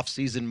all the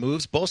offseason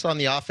moves, both on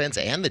the offense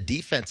and the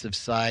defensive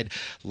side.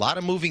 A lot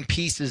of moving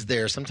pieces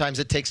there. Sometimes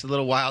it takes a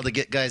little while to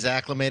get guys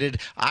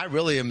acclimated. I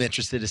really am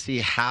interested to see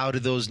how do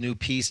those new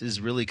pieces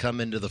really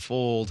come into the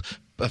fold.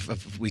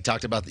 We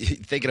talked about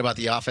thinking about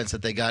the offense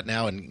that they got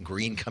now, and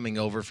Green coming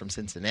over from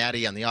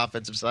Cincinnati on the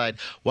offensive side.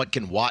 What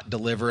can Watt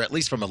deliver, at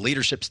least from a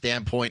leadership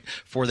standpoint,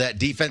 for that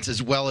defense,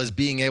 as well as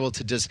being able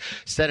to just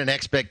set an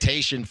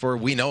expectation for,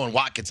 we know when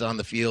Watt gets on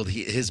the field,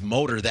 his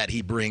motor that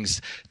he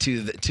brings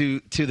to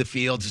the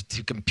field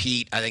to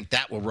compete. I think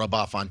that will rub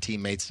off on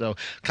teammates. So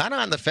kind of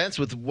on the fence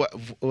with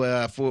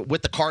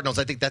the Cardinals.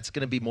 I think that's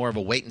going to be more of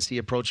a wait and see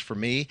approach for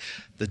me.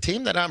 The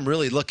team that I'm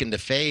really looking to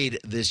fade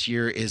this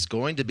year is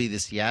going to be the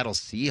Seattle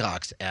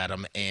Seahawks,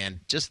 Adam. And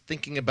just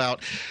thinking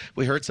about,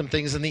 we heard some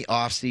things in the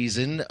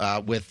offseason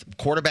with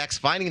quarterbacks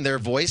finding their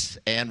voice,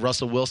 and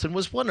Russell Wilson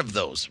was one of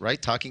those,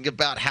 right? Talking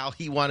about how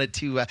he wanted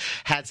to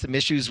had some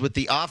issues with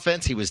the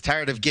offense. He was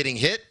tired of getting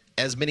hit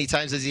as many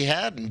times as he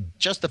had, and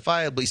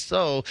justifiably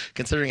so,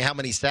 considering how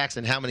many sacks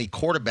and how many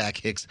quarterback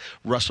hits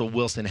Russell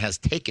Wilson has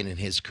taken in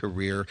his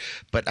career.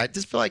 But I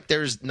just feel like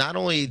there's not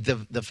only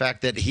the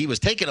fact that he was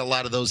taking a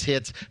lot of those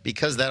hits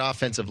because that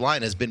offensive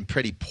line has been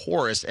pretty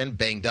porous and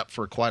banged up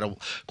for quite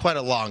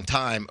a long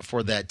time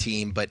for that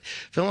team, but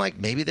feeling like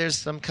maybe there's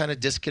some kind of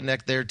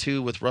disconnect there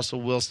too with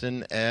Russell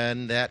Wilson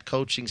and that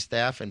coaching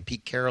staff, and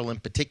Pete Carroll in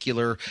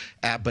particular,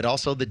 but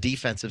also the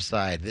defensive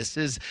side. This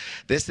is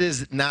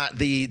not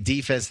the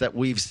defense that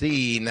we've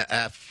seen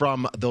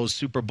from those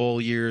Super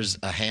Bowl years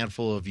a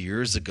handful of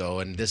years ago,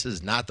 and this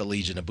is not the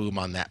Legion of Boom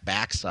on that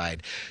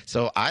backside.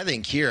 So I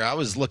think here, I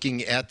was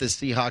looking at the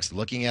Seahawks,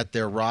 looking at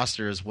their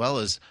roster as well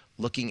as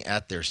looking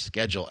at their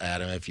schedule,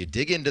 Adam. If you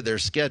dig into their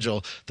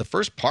schedule, the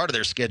first part of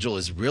their schedule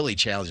is really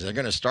challenging. They're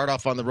going to start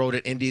off on the road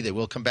at Indy. They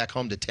will come back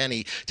home to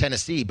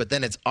Tennessee, but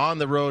then it's on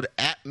the road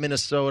at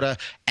Minnesota,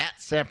 at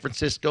San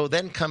Francisco,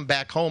 then come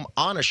back home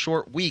on a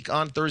short week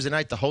on Thursday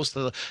night to host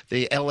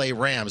the LA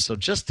Rams. So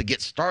just to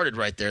get started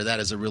right there, that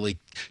is a really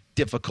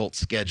difficult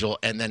schedule.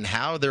 And then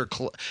how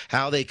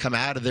they come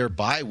out of their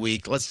bye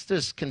week. Let's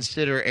just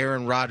consider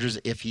Aaron Rodgers,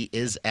 if he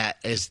is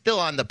still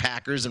on the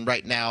Packers, and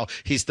right now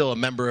he's still a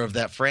member of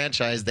that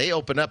franchise. They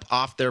open up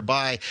off their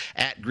bye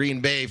at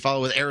Green Bay,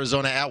 followed with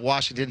Arizona at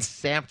Washington,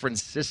 San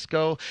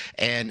Francisco,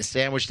 and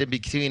sandwiched in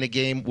between a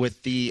game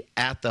with the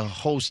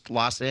host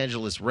Los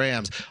Angeles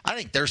Rams. I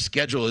think their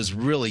schedule is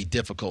really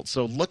difficult.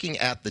 So looking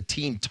at the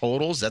team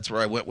totals, that's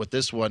where I went with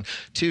this one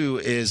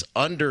too, is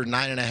under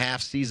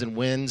 9.5 season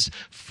wins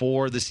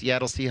for the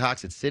Seattle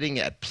Seahawks. It's sitting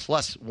at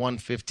plus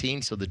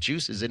 115, so the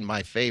juice is in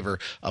my favor.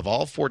 Of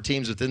all four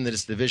teams within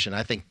this division,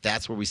 I think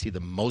that's where we see the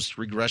most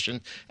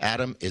regression,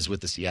 Adam, is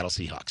with the Seattle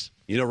Seahawks.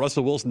 You know,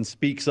 Russell Wilson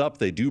speaks up.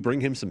 They do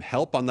bring him some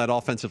help on that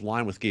offensive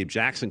line with Gabe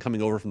Jackson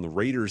coming over from the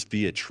Raiders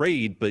via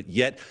trade, but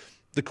yet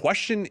the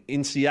question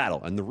in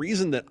Seattle, and the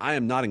reason that I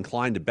am not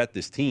inclined to bet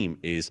this team,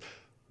 is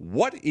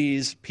what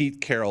is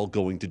Pete Carroll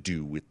going to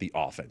do with the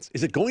offense?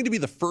 Is it going to be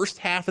the first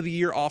half of the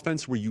year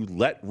offense where you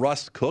let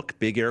Russ cook,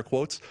 big air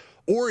quotes,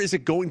 or is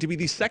it going to be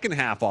the second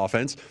half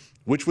offense,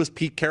 which was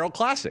Pete Carroll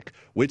classic,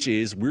 which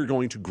is we're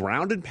going to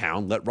ground and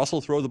pound, let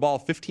Russell throw the ball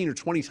 15 or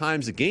 20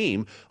 times a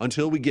game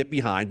until we get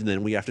behind, and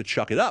then we have to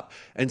chuck it up.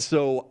 And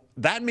so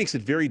that makes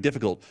it very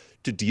difficult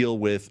to deal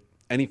with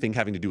anything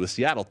having to do with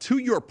Seattle. To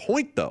your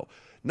point, though,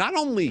 not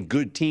only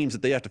good teams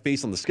that they have to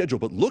face on the schedule,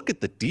 but look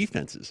at the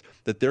defenses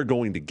that they're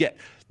going to get.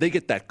 They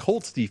get that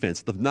Colts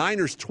defense, the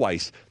Niners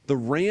twice, the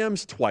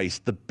Rams twice,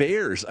 the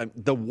Bears,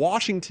 the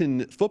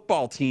Washington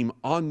football team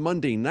on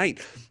Monday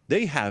night.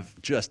 They have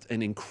just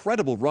an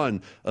incredible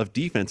run of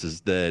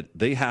defenses that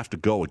they have to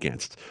go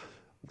against.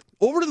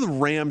 Over to the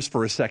Rams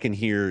for a second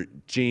here,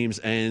 James,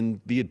 and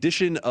the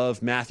addition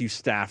of Matthew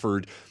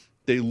Stafford.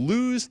 They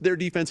lose their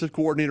defensive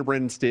coordinator,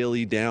 Brandon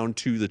Staley, down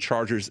to the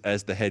Chargers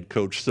as the head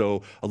coach.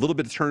 So a little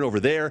bit of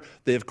turnover there.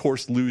 They, of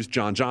course, lose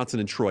John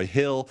Johnson and Troy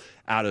Hill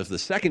out of the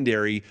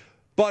secondary.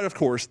 But, of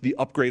course, the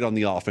upgrade on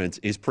the offense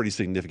is pretty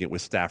significant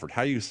with Stafford.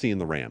 How are you seeing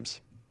the Rams?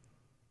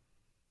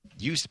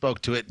 You spoke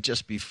to it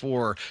just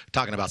before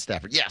talking about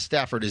Stafford. Yeah,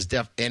 Stafford is,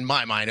 in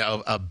my mind,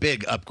 a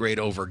big upgrade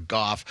over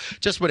Goff.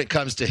 Just when it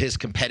comes to his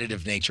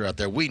competitive nature out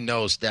there, we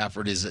know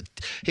Stafford is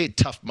a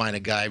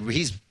tough-minded guy.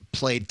 He's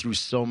played through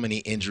so many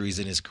injuries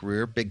in his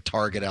career. Big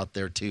target out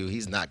there, too.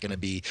 He's not going to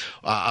be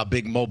a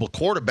big mobile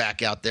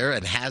quarterback out there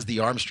and has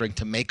the arm strength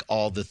to make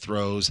all the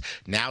throws.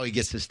 Now he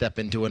gets to step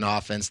into an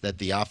offense that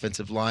the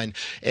offensive line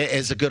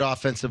is a good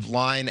offensive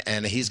line,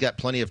 and he's got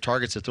plenty of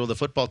targets to throw the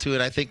football to.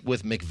 And I think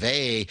with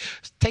McVay,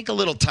 take a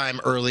little time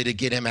early to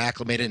get him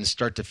acclimated and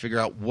start to figure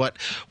out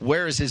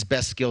where is his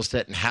best skill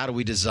set and how do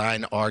we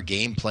design our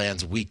game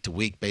plans week to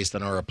week based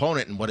on our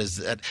opponent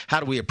and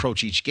how do we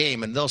approach each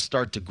game. And they'll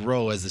start to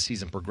grow as the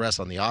season progresses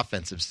on the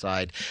offensive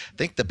side. I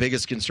think the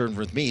biggest concern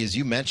with me is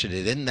you mentioned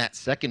it in that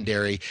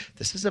secondary.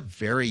 This is a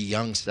very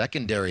young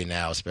secondary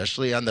now,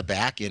 especially on the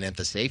back end at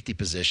the safety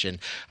position.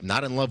 I'm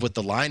not in love with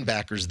the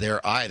linebackers there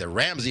either.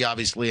 Ramsey,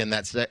 obviously, in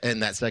that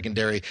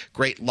secondary,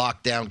 great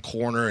lockdown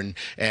corner,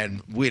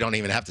 and we don't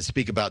even have to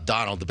speak about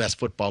Donald, the best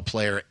football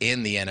player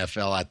in the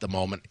NFL at the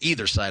moment,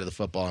 either side of the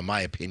football, in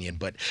my opinion.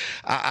 But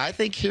I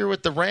think here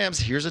with the Rams,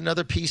 here's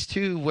another piece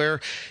too,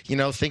 where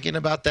thinking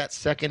about that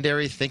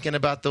secondary, thinking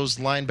about those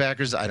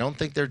linebackers. I don't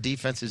think their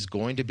defense is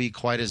going to be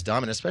quite as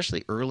dominant,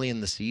 especially early in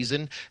the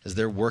season as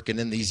they're working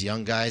in these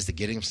young guys to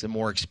get him some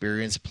more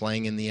experience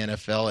playing in the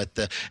NFL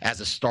as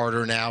a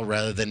starter now,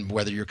 rather than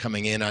whether you're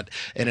coming in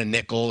a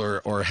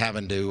nickel or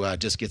having to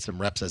just get some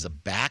reps as a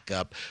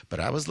backup. But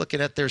I was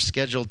looking at their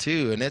schedule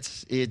too, and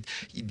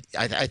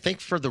I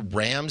think for the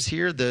Rams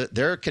here,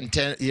 they're going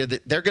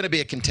to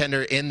be a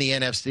contender in the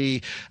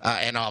NFC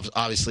and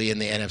obviously in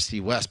the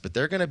NFC West, but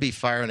they're going to be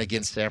firing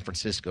against San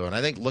Francisco. And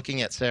I think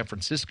looking at San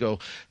Francisco,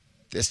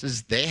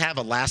 they have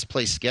a last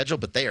place schedule,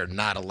 but they are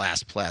not a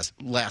last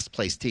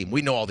place team.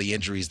 We know all the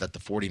injuries that the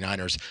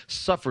 49ers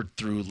suffered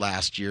through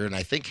last year, and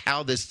I think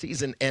how this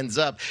season ends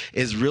up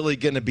is really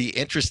going to be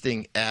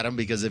interesting, Adam,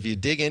 because if you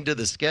dig into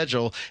the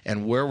schedule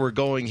and where we're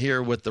going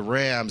here with the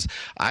Rams,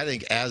 I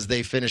think as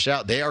they finish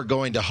out, they are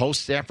going to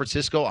host San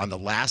Francisco on the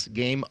last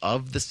game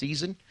of the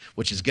season,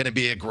 which is going to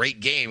be a great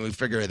game. We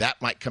figure that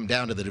might come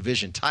down to the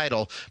division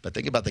title, but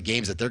think about the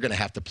games that they're going to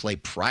have to play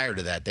prior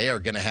to that. They are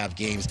going to have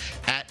games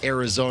at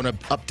Arizona,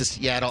 up to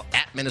Seattle,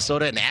 at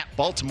Minnesota, and at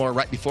Baltimore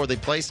right before they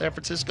play San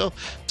Francisco.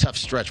 Tough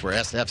stretch where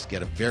SF's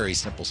get a very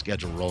simple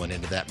schedule rolling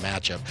into that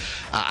matchup.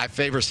 I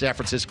favor San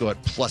Francisco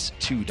at plus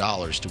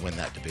 $2 to win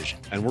that division.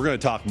 And we're going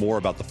to talk more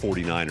about the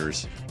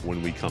 49ers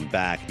when we come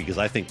back, because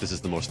I think this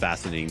is the most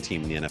fascinating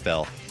team in the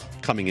NFL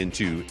coming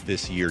into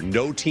this year.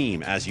 No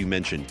team, as you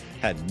mentioned,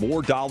 had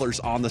more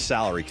dollars on the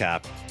salary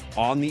cap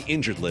on the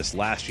injured list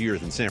last year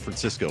than San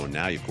Francisco, and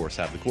now you, of course,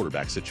 have the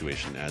quarterback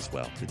situation as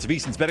well. It's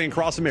VSiN's Betting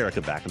Across America.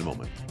 Back in a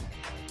moment.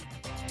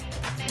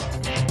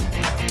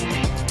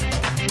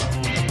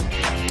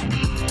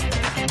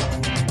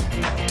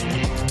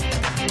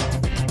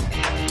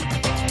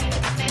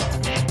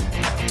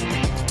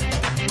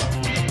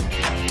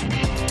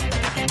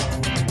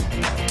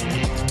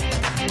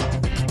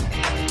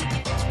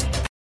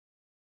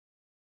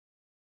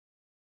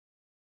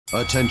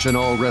 Attention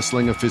all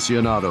wrestling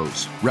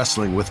aficionados.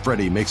 Wrestling with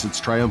Freddie makes its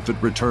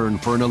triumphant return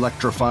for an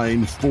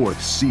electrifying 4th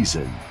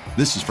season.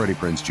 This is Freddie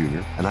Prinze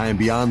Jr., and I am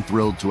beyond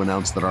thrilled to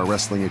announce that our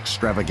wrestling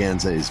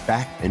extravaganza is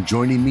back, and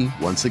joining me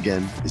once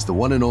again is the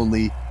one and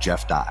only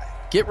Jeff Dye.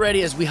 Get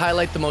ready as we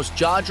highlight the most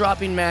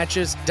jaw-dropping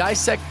matches,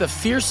 dissect the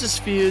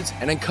fiercest feuds,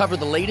 and uncover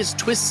the latest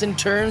twists and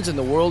turns in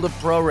the world of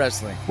pro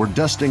wrestling. We're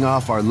dusting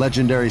off our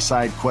legendary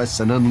side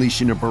quests and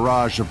unleashing a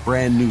barrage of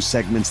brand new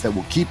segments that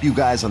will keep you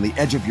guys on the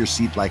edge of your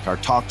seat like our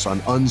talks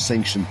on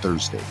Unsanctioned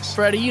Thursdays.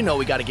 Freddie, you know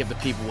we got to give the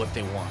people what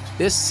they want.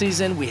 This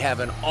season, we have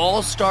an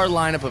all-star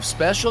lineup of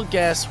special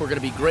guests who are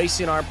going to be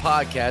gracing our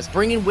podcast,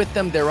 bringing with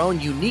them their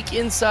own unique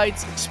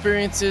insights,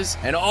 experiences,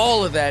 and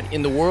all of that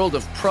in the world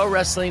of pro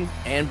wrestling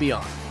and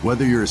beyond.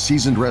 Whether you're a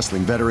seasoned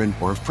wrestling veteran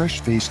or a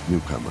fresh-faced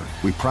newcomer,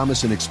 we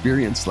promise an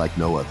experience like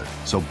no other.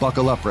 So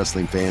buckle up,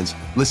 wrestling fans.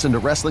 Listen to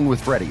Wrestling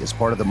with Freddie as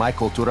part of the My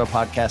Cultura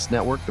Podcast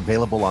Network,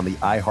 available on the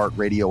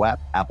iHeartRadio app,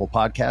 Apple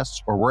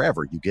Podcasts, or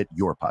wherever you get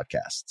your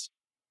podcasts.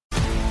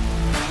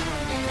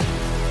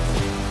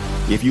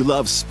 If you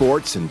love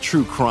sports and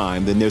true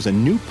crime, then there's a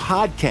new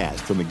podcast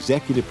from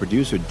executive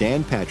producer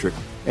Dan Patrick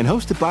and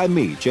hosted by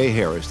me, Jay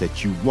Harris,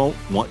 that you won't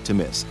want to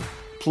miss.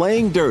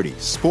 Playing Dirty: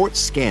 Sports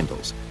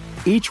Scandals.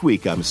 Each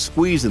week, I'm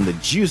squeezing the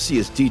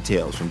juiciest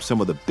details from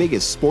some of the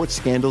biggest sports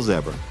scandals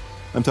ever.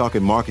 I'm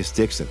talking Marcus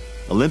Dixon,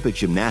 Olympic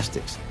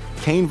gymnastics,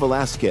 Cain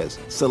Velasquez,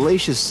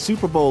 salacious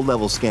Super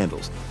Bowl-level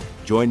scandals.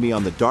 Join me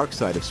on the dark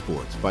side of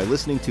sports by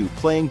listening to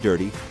Playing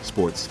Dirty: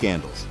 Sports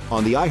Scandals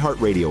on the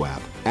iHeartRadio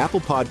app,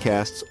 Apple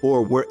Podcasts,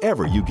 or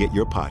wherever you get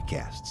your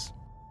podcasts.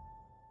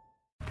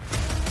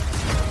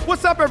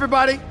 What's up,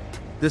 everybody?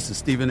 This is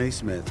Stephen A.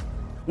 Smith.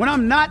 When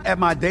I'm not at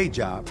my day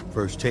job,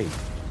 First Take,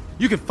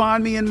 you can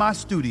find me in my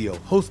studio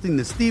hosting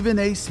the Stephen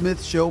A.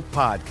 Smith Show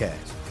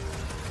podcast.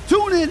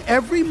 Tune in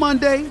every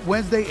Monday,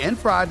 Wednesday, and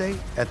Friday,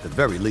 at the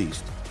very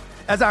least,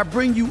 as I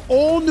bring you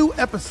all new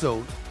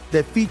episodes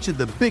that feature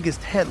the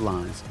biggest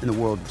headlines in the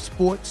world of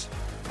sports,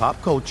 pop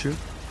culture,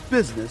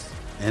 business,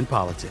 and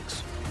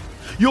politics.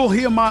 You'll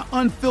hear my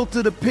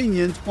unfiltered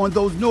opinions on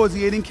those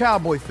nauseating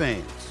Cowboy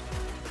fans,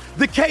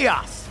 the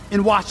chaos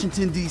in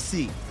Washington,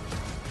 D.C.,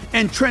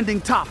 and trending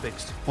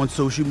topics on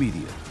social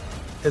media,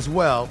 as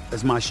well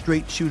as my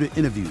straight shooter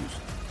interviews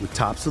with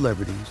top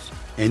celebrities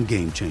and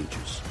game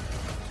changers.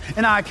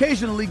 And I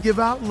occasionally give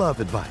out love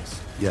advice.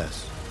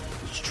 Yes,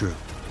 it's true.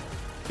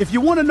 If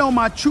you want to know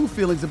my true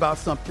feelings about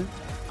something,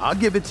 I'll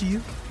give it to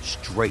you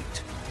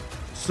straight.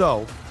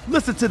 So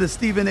listen to the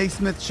Stephen A.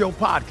 Smith Show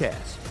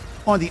podcast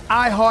on the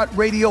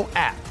iHeartRadio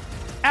app,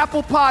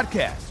 Apple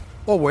Podcasts,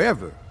 or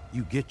wherever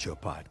you get your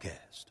podcast.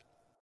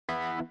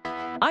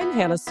 I'm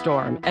Hannah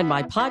Storm, and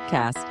my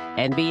podcast,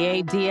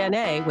 NBA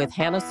DNA with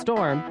Hannah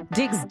Storm,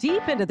 digs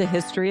deep into the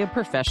history of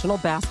professional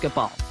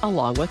basketball,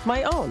 along with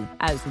my own,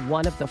 as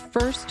one of the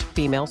first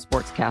female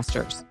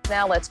sportscasters.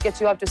 Now let's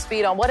get you up to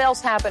speed on what else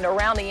happened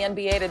around the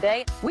NBA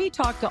today. We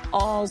talked to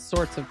all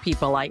sorts of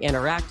people I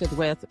interacted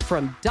with,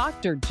 from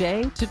Dr.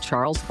 J to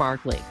Charles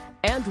Barkley,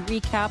 and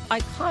recap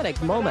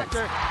iconic moments.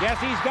 Yes,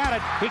 he's got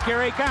it.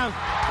 Here he comes.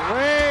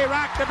 Way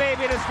rock the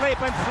baby to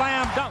sleep and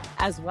slam dunk.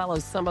 As well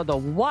as some of the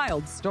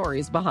wild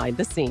stories behind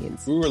the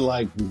scenes. We were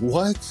like,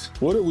 what?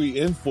 What are we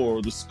in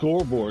for? The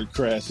scoreboard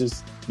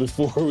crashes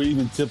before we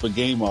even tip a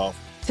game off.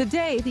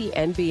 Today, the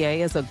NBA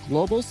is a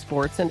global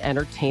sports and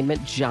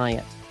entertainment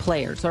giant.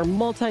 Players are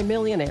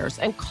multimillionaires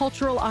and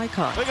cultural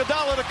icons.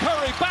 Iguodala to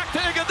Curry, back to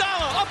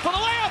Iguodala, up for the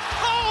layup.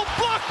 Oh,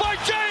 blocked by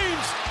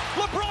James.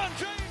 LeBron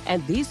James.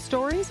 And these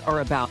stories are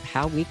about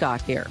how we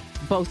got here,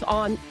 both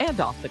on and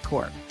off the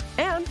court.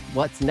 And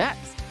what's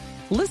next?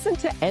 Listen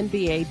to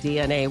NBA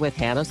DNA with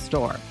Hannah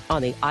Storm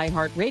on the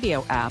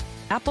iHeartRadio app,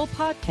 Apple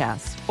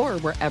Podcasts, or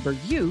wherever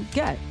you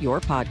get your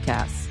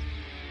podcasts.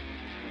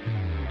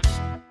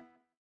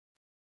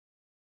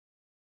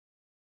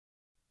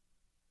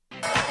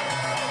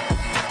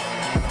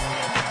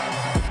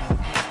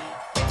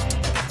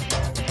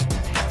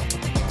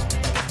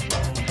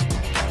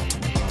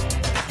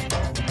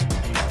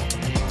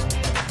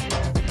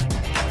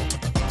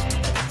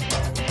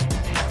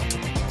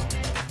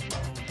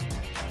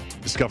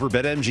 Discover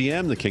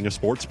BetMGM, the king of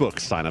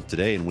sportsbooks. Sign up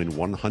today and win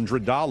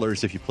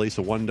 $100 if you place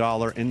a $1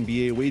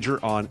 NBA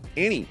wager on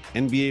any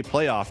NBA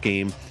playoff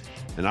game,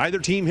 and either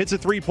team hits a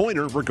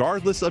three-pointer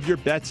regardless of your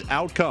bet's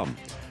outcome.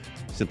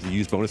 Simply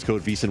use bonus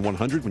code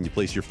VSiN100 when you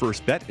place your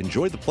first bet.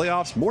 Enjoy the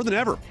playoffs more than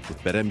ever with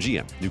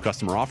BetMGM. New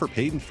customer offer,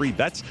 paid and free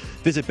bets.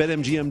 Visit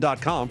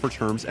BetMGM.com for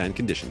terms and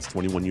conditions.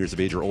 21 years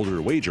of age or older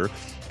to wager.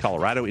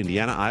 Colorado,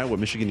 Indiana, Iowa,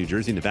 Michigan, New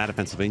Jersey, Nevada,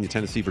 Pennsylvania,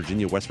 Tennessee,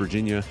 Virginia, West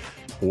Virginia,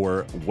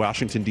 or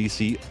Washington,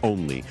 D.C.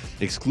 only.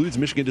 Excludes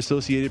Michigan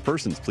associated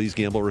persons. Please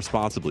gamble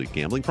responsibly.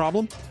 Gambling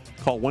problem?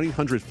 Call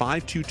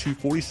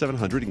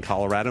 1-800-522-4700 in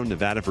Colorado,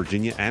 Nevada,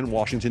 Virginia, and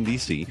Washington,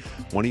 D.C.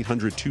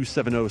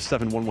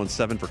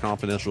 1-800-270-7117 for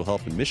confidential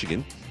help in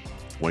Michigan.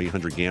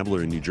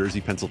 1-800-GAMBLER in New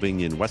Jersey,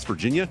 Pennsylvania, and West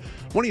Virginia.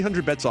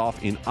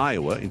 1-800-BETS-OFF in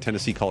Iowa. In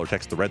Tennessee, call or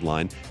text the red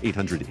line,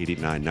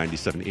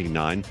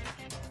 800-889-9789.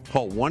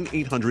 Call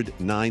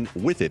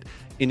 1-800-9-WITH-IT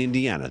in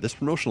Indiana. This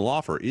promotional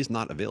offer is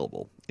not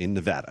available in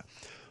Nevada.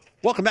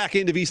 Welcome back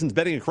into VSiN's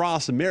Betting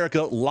Across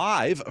America,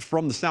 live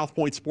from the South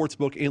Point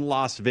Sportsbook in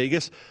Las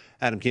Vegas.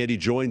 Adam Candy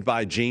joined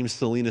by James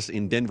Salinas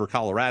in Denver,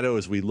 Colorado,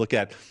 as we look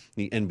at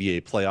the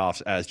NBA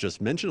playoffs, as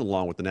just mentioned,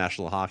 along with the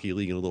National Hockey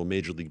League and a little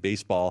Major League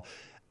Baseball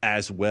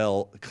as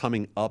well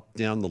coming up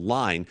down the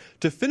line.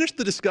 To finish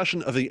the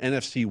discussion of the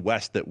NFC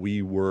West that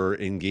we were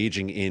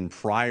engaging in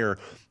prior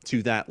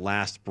to that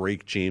last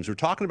break, James, we're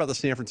talking about the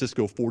San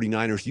Francisco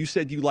 49ers. You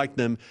said you liked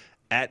them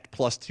at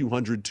plus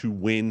 200 to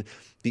win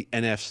the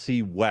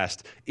NFC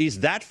West.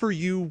 Is that for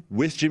you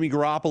with Jimmy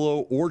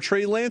Garoppolo or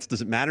Trey Lance?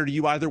 Does it matter to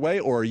you either way,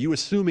 or are you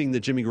assuming that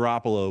Jimmy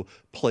Garoppolo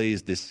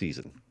plays this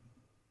season?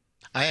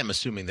 I am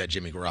assuming that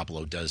Jimmy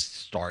Garoppolo does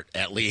start.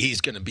 At least he's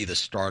going to be the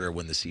starter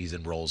when the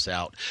season rolls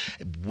out.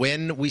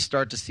 When we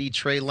start to see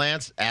Trey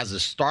Lance as a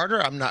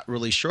starter, I'm not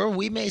really sure.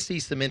 We may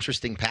see some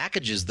interesting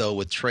packages, though,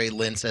 with Trey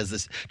Lance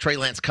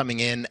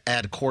coming in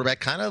at quarterback,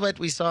 kind of like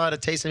we saw out of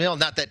Taysom Hill.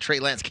 Not that Trey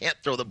Lance can't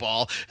throw the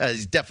ball.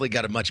 He's definitely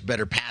got a much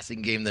better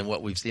passing game than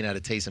what we've seen out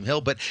of Taysom Hill.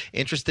 But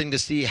interesting to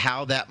see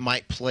how that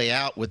might play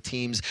out with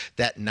teams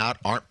that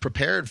aren't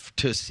prepared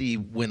to see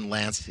when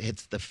Lance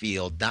hits the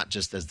field, not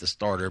just as the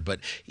starter, but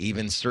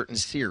even certain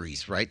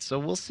series, right? So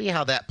we'll see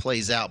how that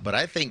plays out. But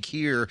I think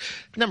here,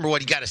 number one,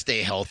 you got to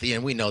stay healthy,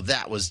 and we know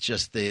that was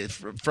just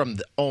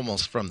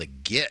almost from the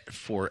get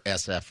for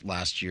SF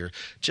last year,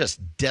 just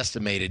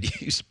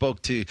decimated. You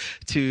spoke to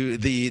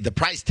the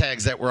price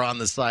tags that were on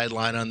the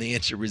sideline on the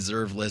injured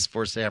reserve list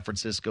for San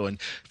Francisco,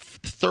 and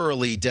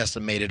thoroughly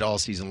decimated all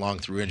season long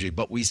through injury.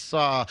 But we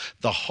saw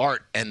the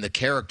heart and the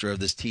character of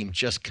this team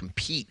just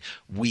compete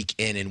week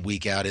in and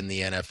week out in the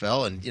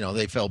NFL, and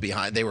they fell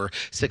behind. They were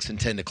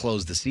 6-10 to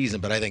close the season.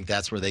 season, but I think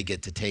that's where they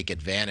get to take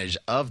advantage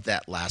of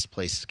that last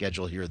place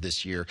schedule here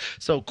this year.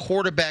 So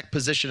quarterback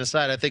position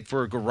aside, I think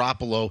for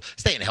Garoppolo,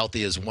 staying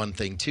healthy is one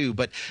thing too,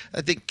 but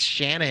I think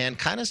Shanahan,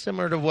 kind of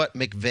similar to what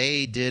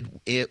McVay did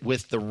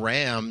with the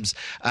Rams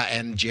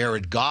and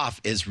Jared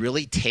Goff, is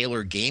really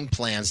tailor game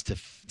plans to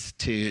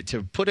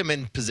put him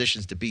in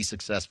positions to be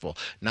successful,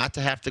 not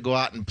to have to go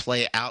out and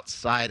play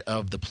outside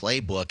of the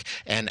playbook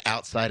and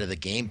outside of the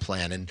game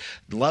plan. And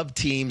love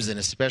teams, and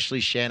especially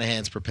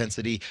Shanahan's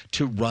propensity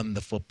to run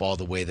the football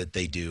the way that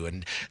they do.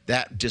 And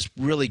that just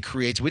really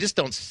creates, we just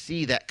don't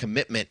see that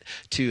commitment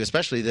to,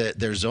 especially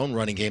their zone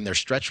running game, their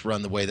stretch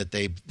run, the way that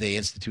they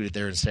instituted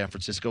there in San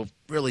Francisco.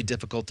 Really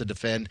difficult to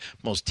defend.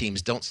 Most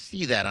teams don't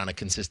see that on a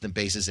consistent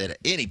basis at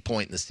any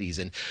point in the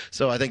season.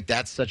 So I think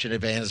that's such an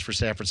advantage for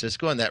San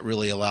Francisco, and that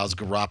really allows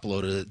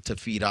Garoppolo to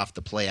feed off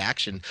the play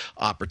action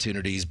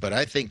opportunities. But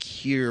I think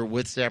here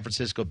with San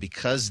Francisco,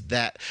 because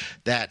that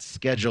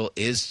schedule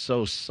is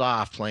so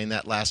soft, playing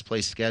that last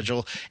place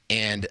schedule,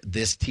 and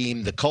this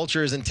team, the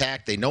culture is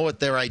intact. They know what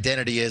their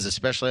identity is,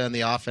 especially on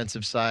the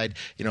offensive side.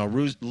 You know,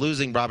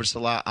 losing Robert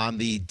Saleh on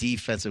the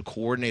defensive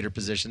coordinator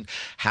position,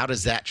 how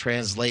does that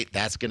translate?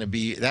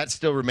 That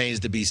still remains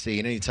to be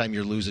seen. Anytime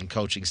you're losing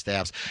coaching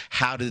staffs,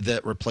 how did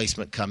the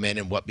replacement come in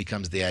and what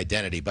becomes the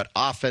identity? But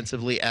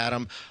offensively,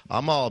 Adam,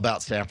 I'm all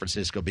about San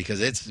Francisco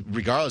because it's,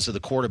 regardless of the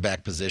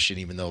quarterback position,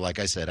 even though, like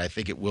I said, I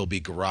think it will be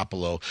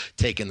Garoppolo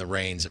taking the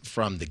reins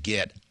from the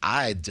get.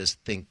 I just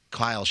think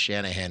Kyle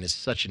Shanahan is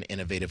such an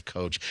innovative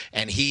coach,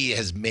 and he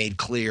has made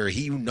clear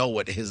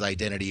what his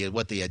identity is,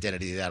 what the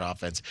identity of that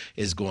offense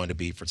is going to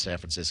be for San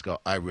Francisco.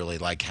 I really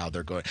like how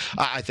they're going.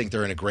 I think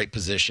they're in a great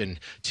position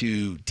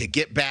to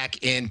get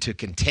back in, to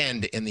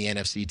contend in the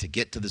NFC, to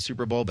get to the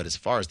Super Bowl. But as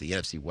far as the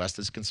NFC West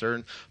is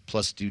concerned,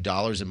 plus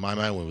 $2 in my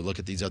mind when we look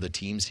at these other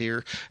teams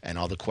here and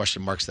all the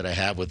question marks that I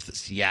have with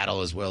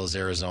Seattle as well as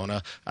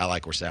Arizona, I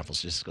like where San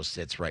Francisco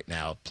sits right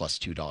now, plus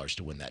 $2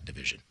 to win that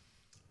division.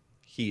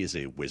 He is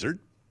a wizard.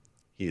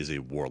 He is a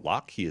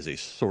warlock. He is a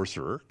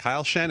sorcerer.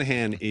 Kyle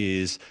Shanahan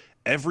is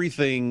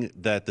everything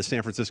that the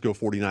San Francisco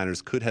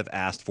 49ers could have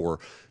asked for,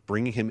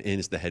 bringing him in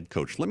as the head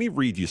coach. Let me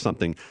read you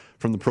something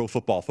from the Pro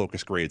Football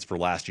Focus grades for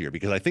last year,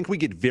 because I think we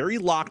get very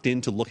locked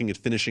into looking at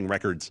finishing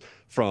records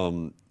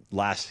from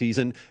last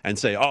season and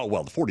say, oh,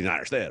 well, the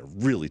 49ers, they had a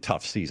really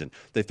tough season.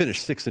 They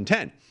finished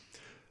 6-10.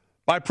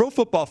 By Pro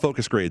Football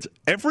Focus grades,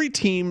 every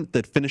team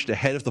that finished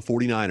ahead of the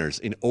 49ers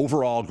in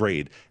overall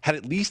grade had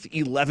at least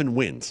 11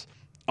 wins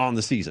on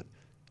the season.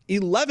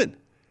 11.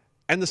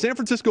 And the San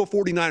Francisco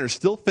 49ers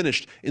still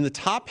finished in the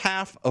top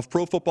half of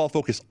Pro Football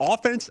Focus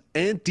offense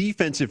and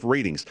defensive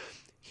ratings.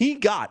 He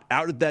got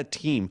out of that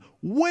team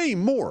way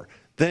more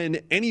than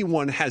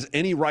anyone has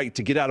any right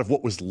to get out of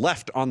what was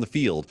left on the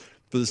field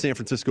for the San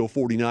Francisco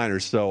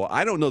 49ers. So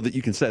I don't know that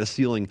you can set a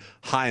ceiling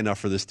high enough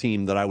for this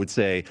team that I would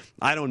say,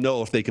 I don't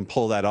know if they can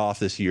pull that off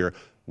this year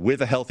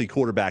with a healthy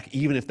quarterback,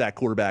 even if that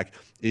quarterback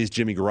is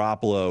Jimmy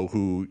Garoppolo,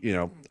 who, you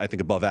know, I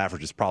think above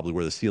average is probably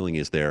where the ceiling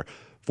is there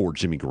for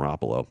Jimmy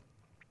Garoppolo.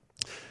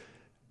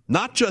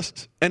 Not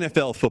just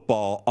NFL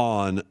football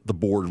on the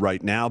board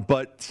right now,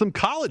 but some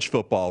college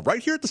football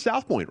right here at the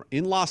South Point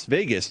in Las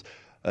Vegas.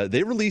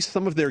 They released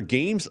some of their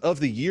games of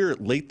the year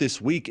late this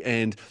week.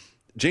 And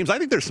James, I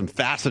think there's some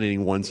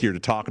fascinating ones here to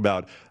talk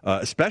about,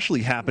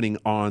 especially happening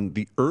on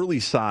the early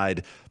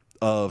side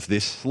of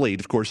this slate.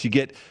 Of course, you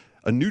get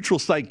a neutral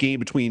site game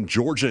between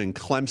Georgia and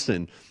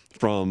Clemson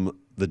from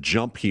the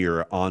jump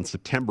here on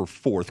September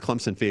 4th.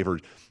 Clemson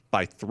favored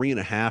by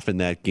 3.5 in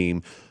that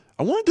game.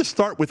 I wanted to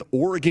start with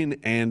Oregon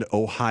and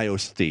Ohio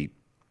State.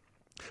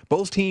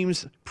 Both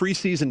teams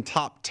preseason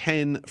top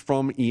 10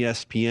 from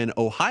ESPN.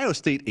 Ohio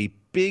State a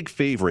big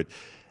favorite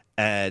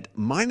at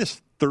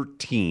minus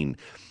 13.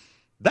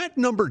 That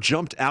number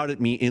jumped out at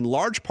me in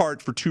large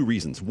part for two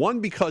reasons. One,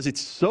 because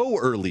it's so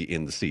early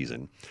in the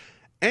season.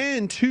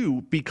 And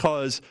two,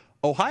 because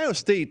Ohio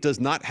State does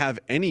not have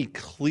any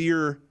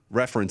clear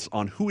reference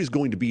on who is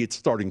going to be its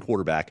starting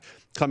quarterback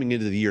coming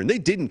into the year. And they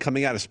didn't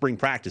coming out of spring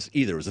practice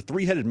either. It was a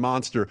three-headed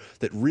monster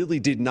that really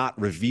did not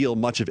reveal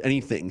much of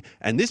anything.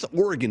 And this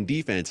Oregon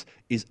defense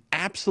is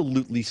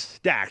absolutely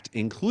stacked,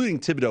 including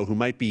Thibodeau, who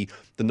might be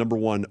the number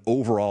one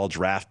overall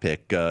draft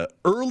pick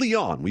early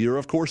on. We are,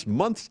 of course,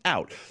 months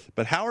out.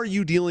 But how are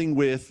you dealing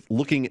with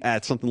looking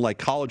at something like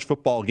college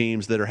football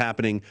games that are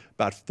happening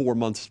about 4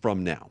 months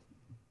from now?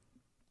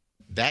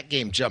 That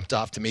game jumped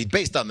off to me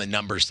based on the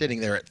numbers, sitting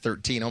there at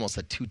 13, almost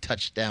a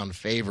 2-touchdown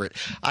favorite.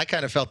 I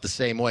kind of felt the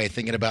same way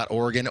thinking about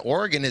Oregon.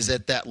 Oregon is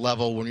at that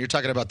level when you're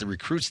talking about the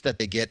recruits that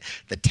they get,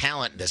 the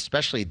talent, and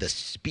especially the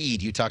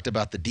speed. You talked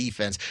about the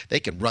defense.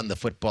 They can run the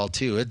football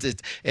too.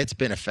 It's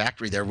been a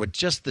factory there with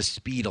just the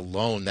speed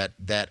alone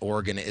that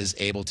Oregon is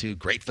able to.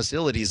 Great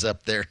facilities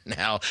up there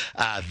now,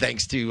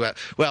 thanks to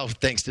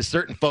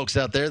certain folks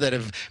out there that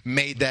have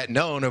made that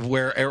known of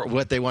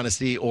what they want to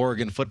see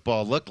Oregon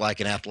football look like,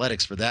 and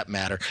athletics for that matter.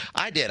 matter.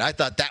 I did. I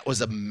thought that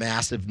was a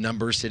massive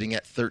number sitting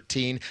at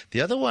 13.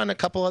 The other one, a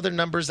couple other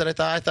numbers that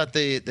I thought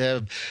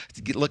the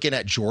looking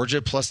at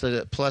Georgia plus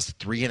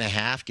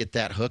 3.5, get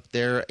that hook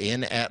there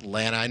in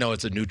Atlanta. I know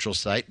it's a neutral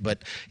site,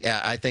 but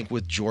yeah, I think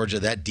with Georgia,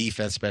 that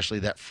defense, especially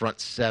that front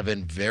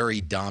seven, very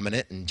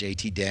dominant, and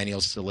JT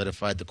Daniels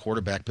solidified the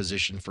quarterback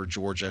position for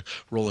Georgia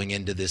rolling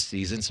into this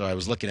season. So I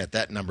was looking at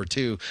that number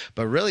too.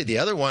 But really the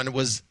other one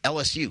was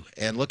LSU,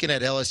 and looking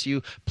at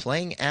LSU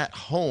playing at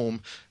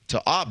home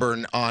to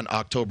Auburn on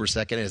October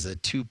 2nd as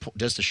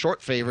just a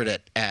short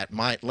favorite at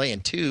laying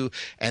 2,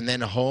 and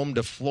then home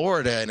to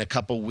Florida in a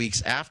couple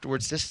weeks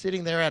afterwards, just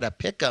sitting there at a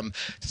pick'em.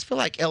 Just feel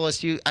like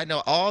LSU, I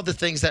know all the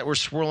things that were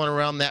swirling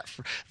around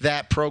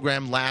that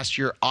program last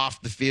year,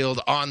 off the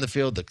field, on the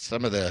field,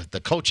 some of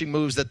the coaching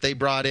moves that they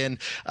brought in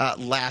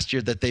last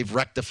year that they've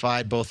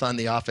rectified both on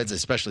the offense,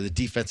 especially the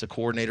defensive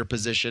coordinator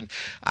position.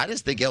 I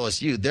just think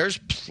LSU, there's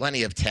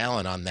plenty of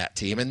talent on that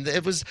team, and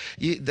it was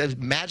the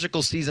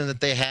magical season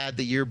that they had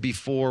the year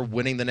before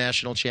winning the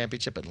national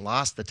championship, and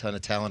lost a ton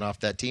of talent off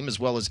that team, as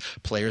well as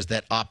players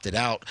that opted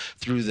out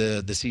through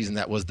the season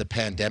that was the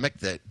pandemic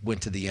that went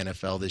to the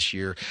NFL this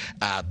year.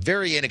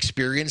 Very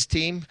inexperienced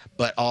team,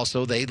 but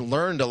also they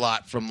learned a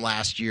lot from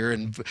last year,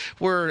 and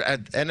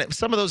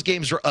some of those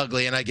games were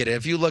ugly, and I get it.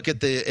 If you look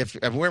at if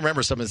we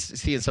remember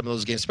seeing some of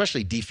those games,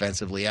 especially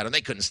defensively, Adam,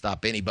 they couldn't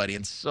stop anybody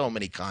in so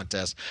many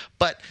contests.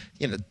 But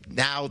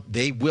now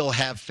they will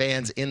have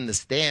fans in the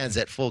stands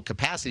at full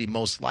capacity,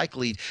 most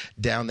likely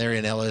down there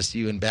in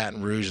LSU and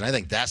Baton Rouge, and I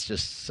think that's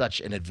just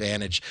such an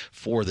advantage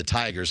for the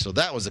Tigers. So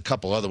that was a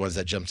couple other ones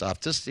that jumped off.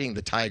 Just seeing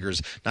the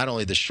Tigers, not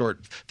only the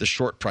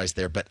short price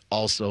there, but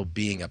also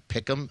being a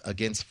pick'em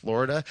against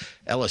Florida.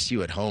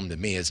 LSU at home, to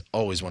me, is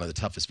always one of the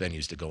toughest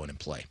venues to go in and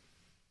play.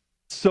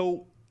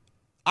 So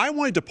I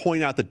wanted to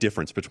point out the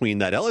difference between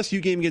that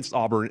LSU game against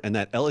Auburn and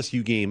that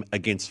LSU game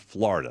against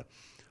Florida.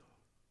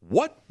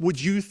 What would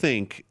you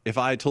think if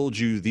I told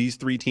you these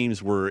three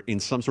teams were in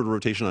some sort of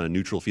rotation on a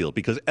neutral field?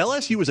 Because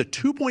LSU was a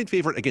 2-point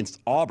favorite against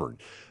Auburn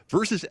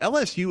versus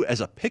LSU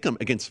as a pick'em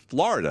against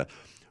Florida.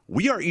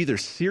 We are either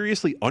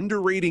seriously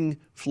underrating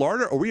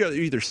Florida or we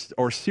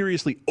are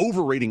seriously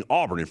overrating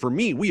Auburn. And for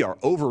me, we are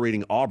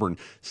overrating Auburn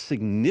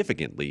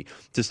significantly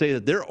to say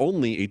that they're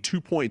only a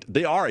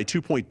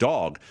 2-point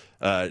dog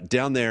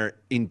down there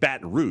in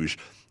Baton Rouge.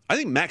 I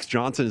think Max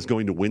Johnson is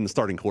going to win the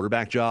starting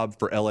quarterback job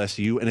for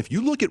LSU. And if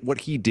you look at what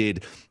he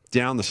did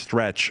down the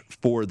stretch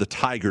for the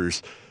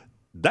Tigers,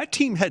 that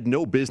team had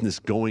no business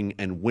going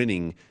and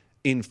winning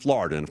in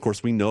Florida. And of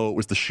course, we know it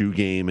was the shoe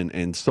game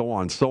and so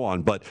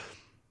on. But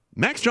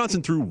Max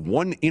Johnson threw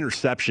one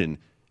interception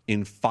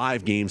in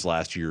 5 games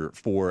last year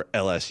for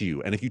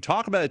LSU. And if you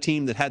talk about a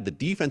team that had the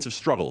defensive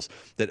struggles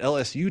that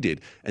LSU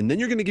did, and then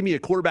you're going to give me a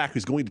quarterback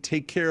who's going to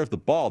take care of the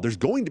ball, there's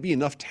going to be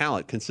enough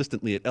talent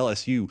consistently at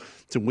LSU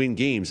to win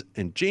games.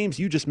 And James,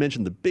 you just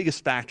mentioned the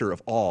biggest factor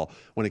of all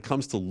when it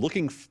comes to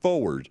looking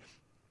forward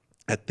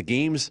at the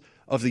games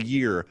of the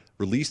year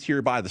released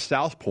here by the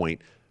South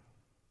Point.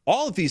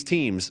 All of these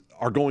teams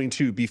are going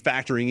to be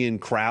factoring in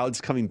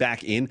crowds coming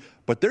back in,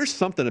 but there's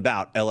something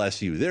about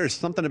LSU. There's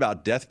something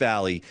about Death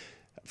Valley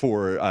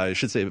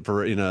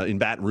in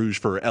Baton Rouge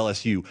for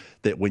LSU,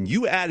 that when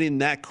you add in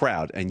that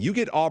crowd and you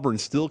get Auburn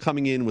still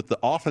coming in with the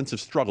offensive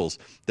struggles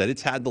that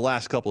it's had the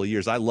last couple of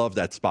years, I love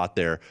that spot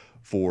there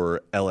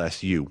for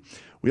LSU.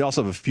 We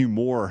also have a few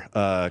more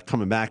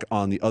coming back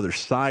on the other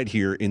side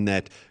here in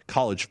that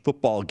college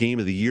football game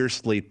of the year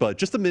slate, but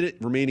just a minute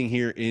remaining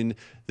here in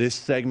this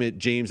segment,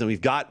 James, and we've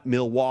got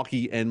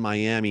Milwaukee and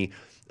Miami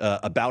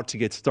about to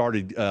get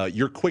started.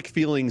 Your quick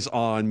feelings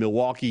on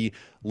Milwaukee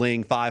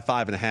laying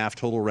 5.5,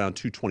 total around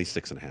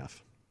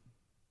 226.5.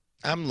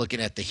 I'm looking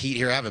at the Heat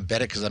here. I haven't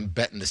bet it because I'm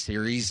betting the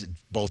series,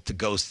 both to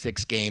go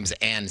 6 games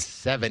and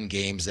 7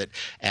 games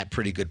at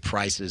pretty good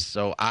prices.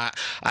 So I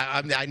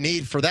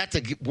need, for that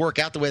to work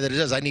out the way that it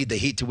does, I need the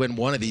Heat to win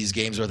one of these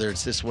games, whether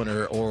it's this one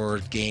or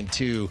game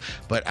 2.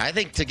 But I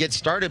think to get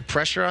started,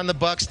 pressure on the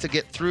Bucks to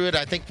get through it.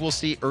 I think we'll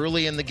see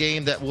early in the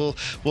game that we'll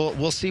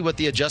see what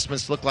the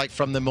adjustments look like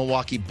from the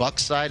Milwaukee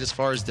Bucks side as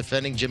far as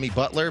defending Jimmy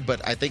Butler.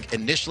 But I think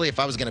initially, if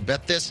I was going to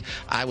bet this,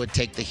 I would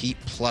take the Heat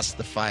plus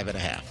the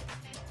 5.5.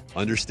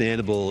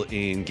 Understandable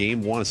in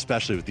game 1,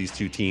 especially with these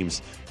two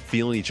teams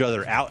feeling each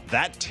other out.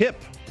 That tip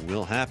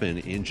will happen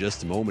in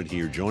just a moment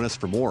here. Join us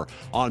for more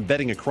on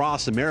Betting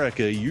Across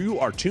America. You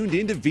are tuned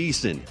into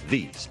VSiN,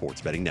 the Sports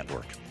Betting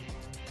Network.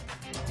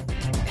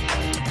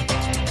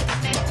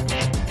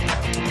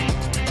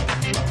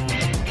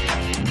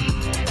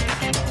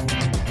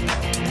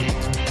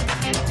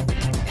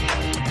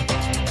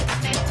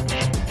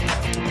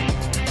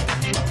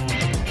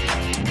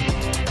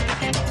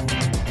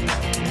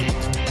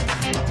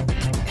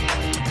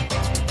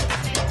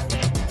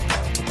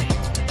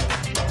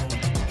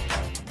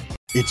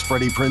 It's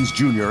Freddie Prinze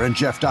Jr. and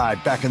Jeff Dye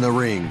back in the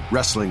ring.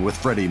 Wrestling with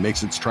Freddie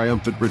makes its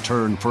triumphant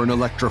return for an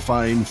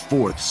electrifying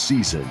 4th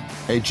season.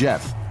 Hey,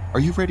 Jeff, Are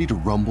you ready to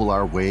rumble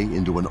our way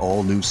into an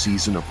all-new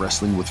season of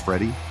Wrestling with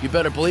Freddie? You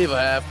better believe I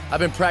have.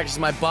 I've been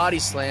practicing my body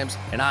slams,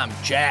 and I'm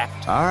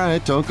jacked. All right,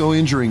 don't go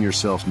injuring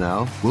yourself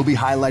now. We'll be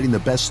highlighting the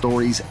best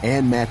stories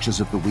and matches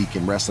of the week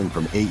in wrestling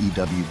from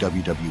AEW,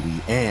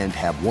 WWE, and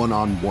have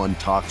one-on-one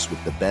talks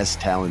with the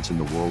best talents in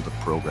the world of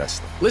pro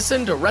wrestling.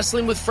 Listen to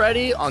Wrestling with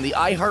Freddie on the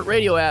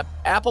iHeartRadio app,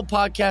 Apple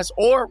Podcasts,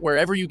 or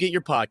wherever you get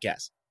your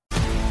podcasts.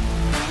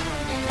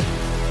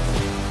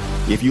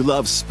 If you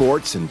love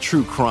sports and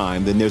true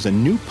crime, then there's a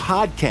new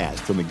podcast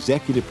from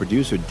executive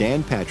producer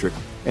Dan Patrick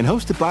and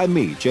hosted by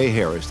me, Jay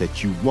Harris,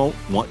 that you won't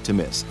want to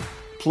miss.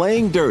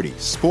 Playing Dirty: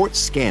 Sports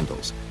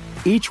Scandals.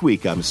 Each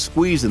week, I'm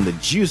squeezing the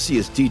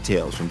juiciest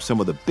details from some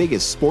of the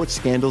biggest sports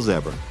scandals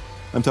ever.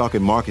 I'm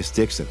talking Marcus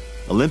Dixon,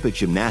 Olympic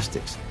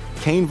gymnastics,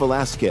 Cain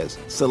Velasquez,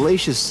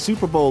 salacious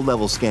Super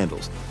Bowl-level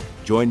scandals.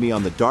 Join me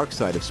on the dark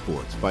side of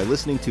sports by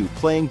listening to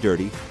Playing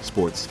Dirty: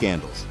 Sports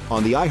Scandals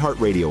on the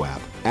iHeartRadio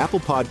app,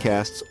 Apple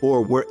Podcasts,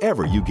 or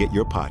wherever you get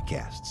your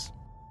podcasts.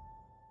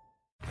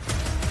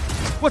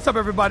 What's up,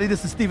 everybody?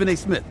 This is Stephen A.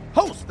 Smith,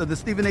 host of the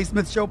Stephen A.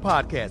 Smith Show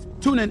podcast.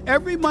 Tune in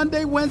every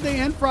Monday, Wednesday,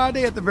 and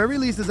Friday at the very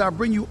least as I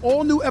bring you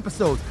all new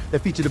episodes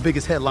that feature the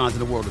biggest headlines in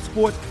the world of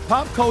sports,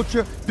 pop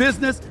culture,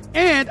 business,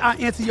 and I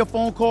answer your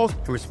phone calls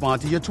and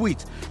respond to your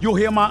tweets. You'll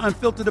hear my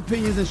unfiltered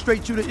opinions and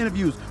straight-shooter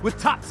interviews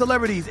with top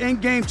celebrities and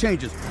game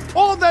changers.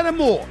 All that and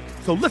more.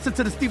 So listen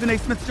to the Stephen A.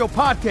 Smith Show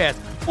podcast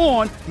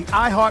on the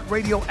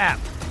iHeartRadio app,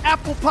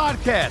 Apple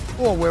Podcasts,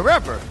 or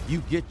wherever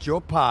you get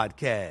your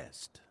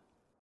podcast.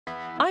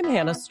 I'm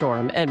Hannah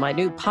Storm, and my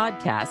new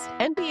podcast,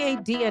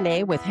 NBA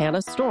DNA with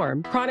Hannah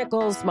Storm,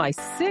 chronicles my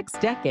 6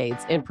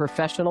 decades in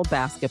professional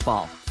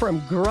basketball.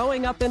 From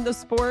growing up in the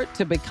sport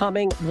to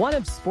becoming one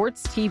of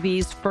sports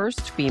TV's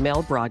first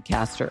female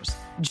broadcasters.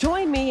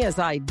 Join me as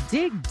I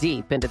dig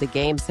deep into the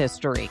game's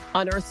history,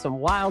 unearth some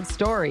wild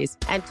stories,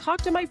 and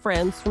talk to my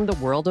friends from the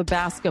world of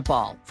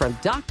basketball, from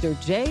Dr.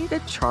 J to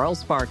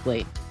Charles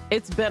Barkley.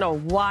 It's been a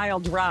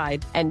wild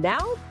ride, and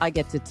now I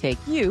get to take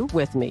you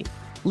with me.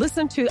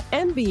 Listen to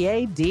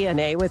NBA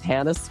DNA with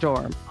Hannah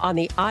Storm on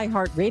the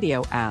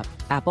iHeartRadio app,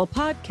 Apple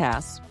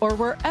Podcasts, or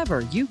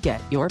wherever you get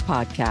your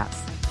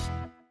podcasts.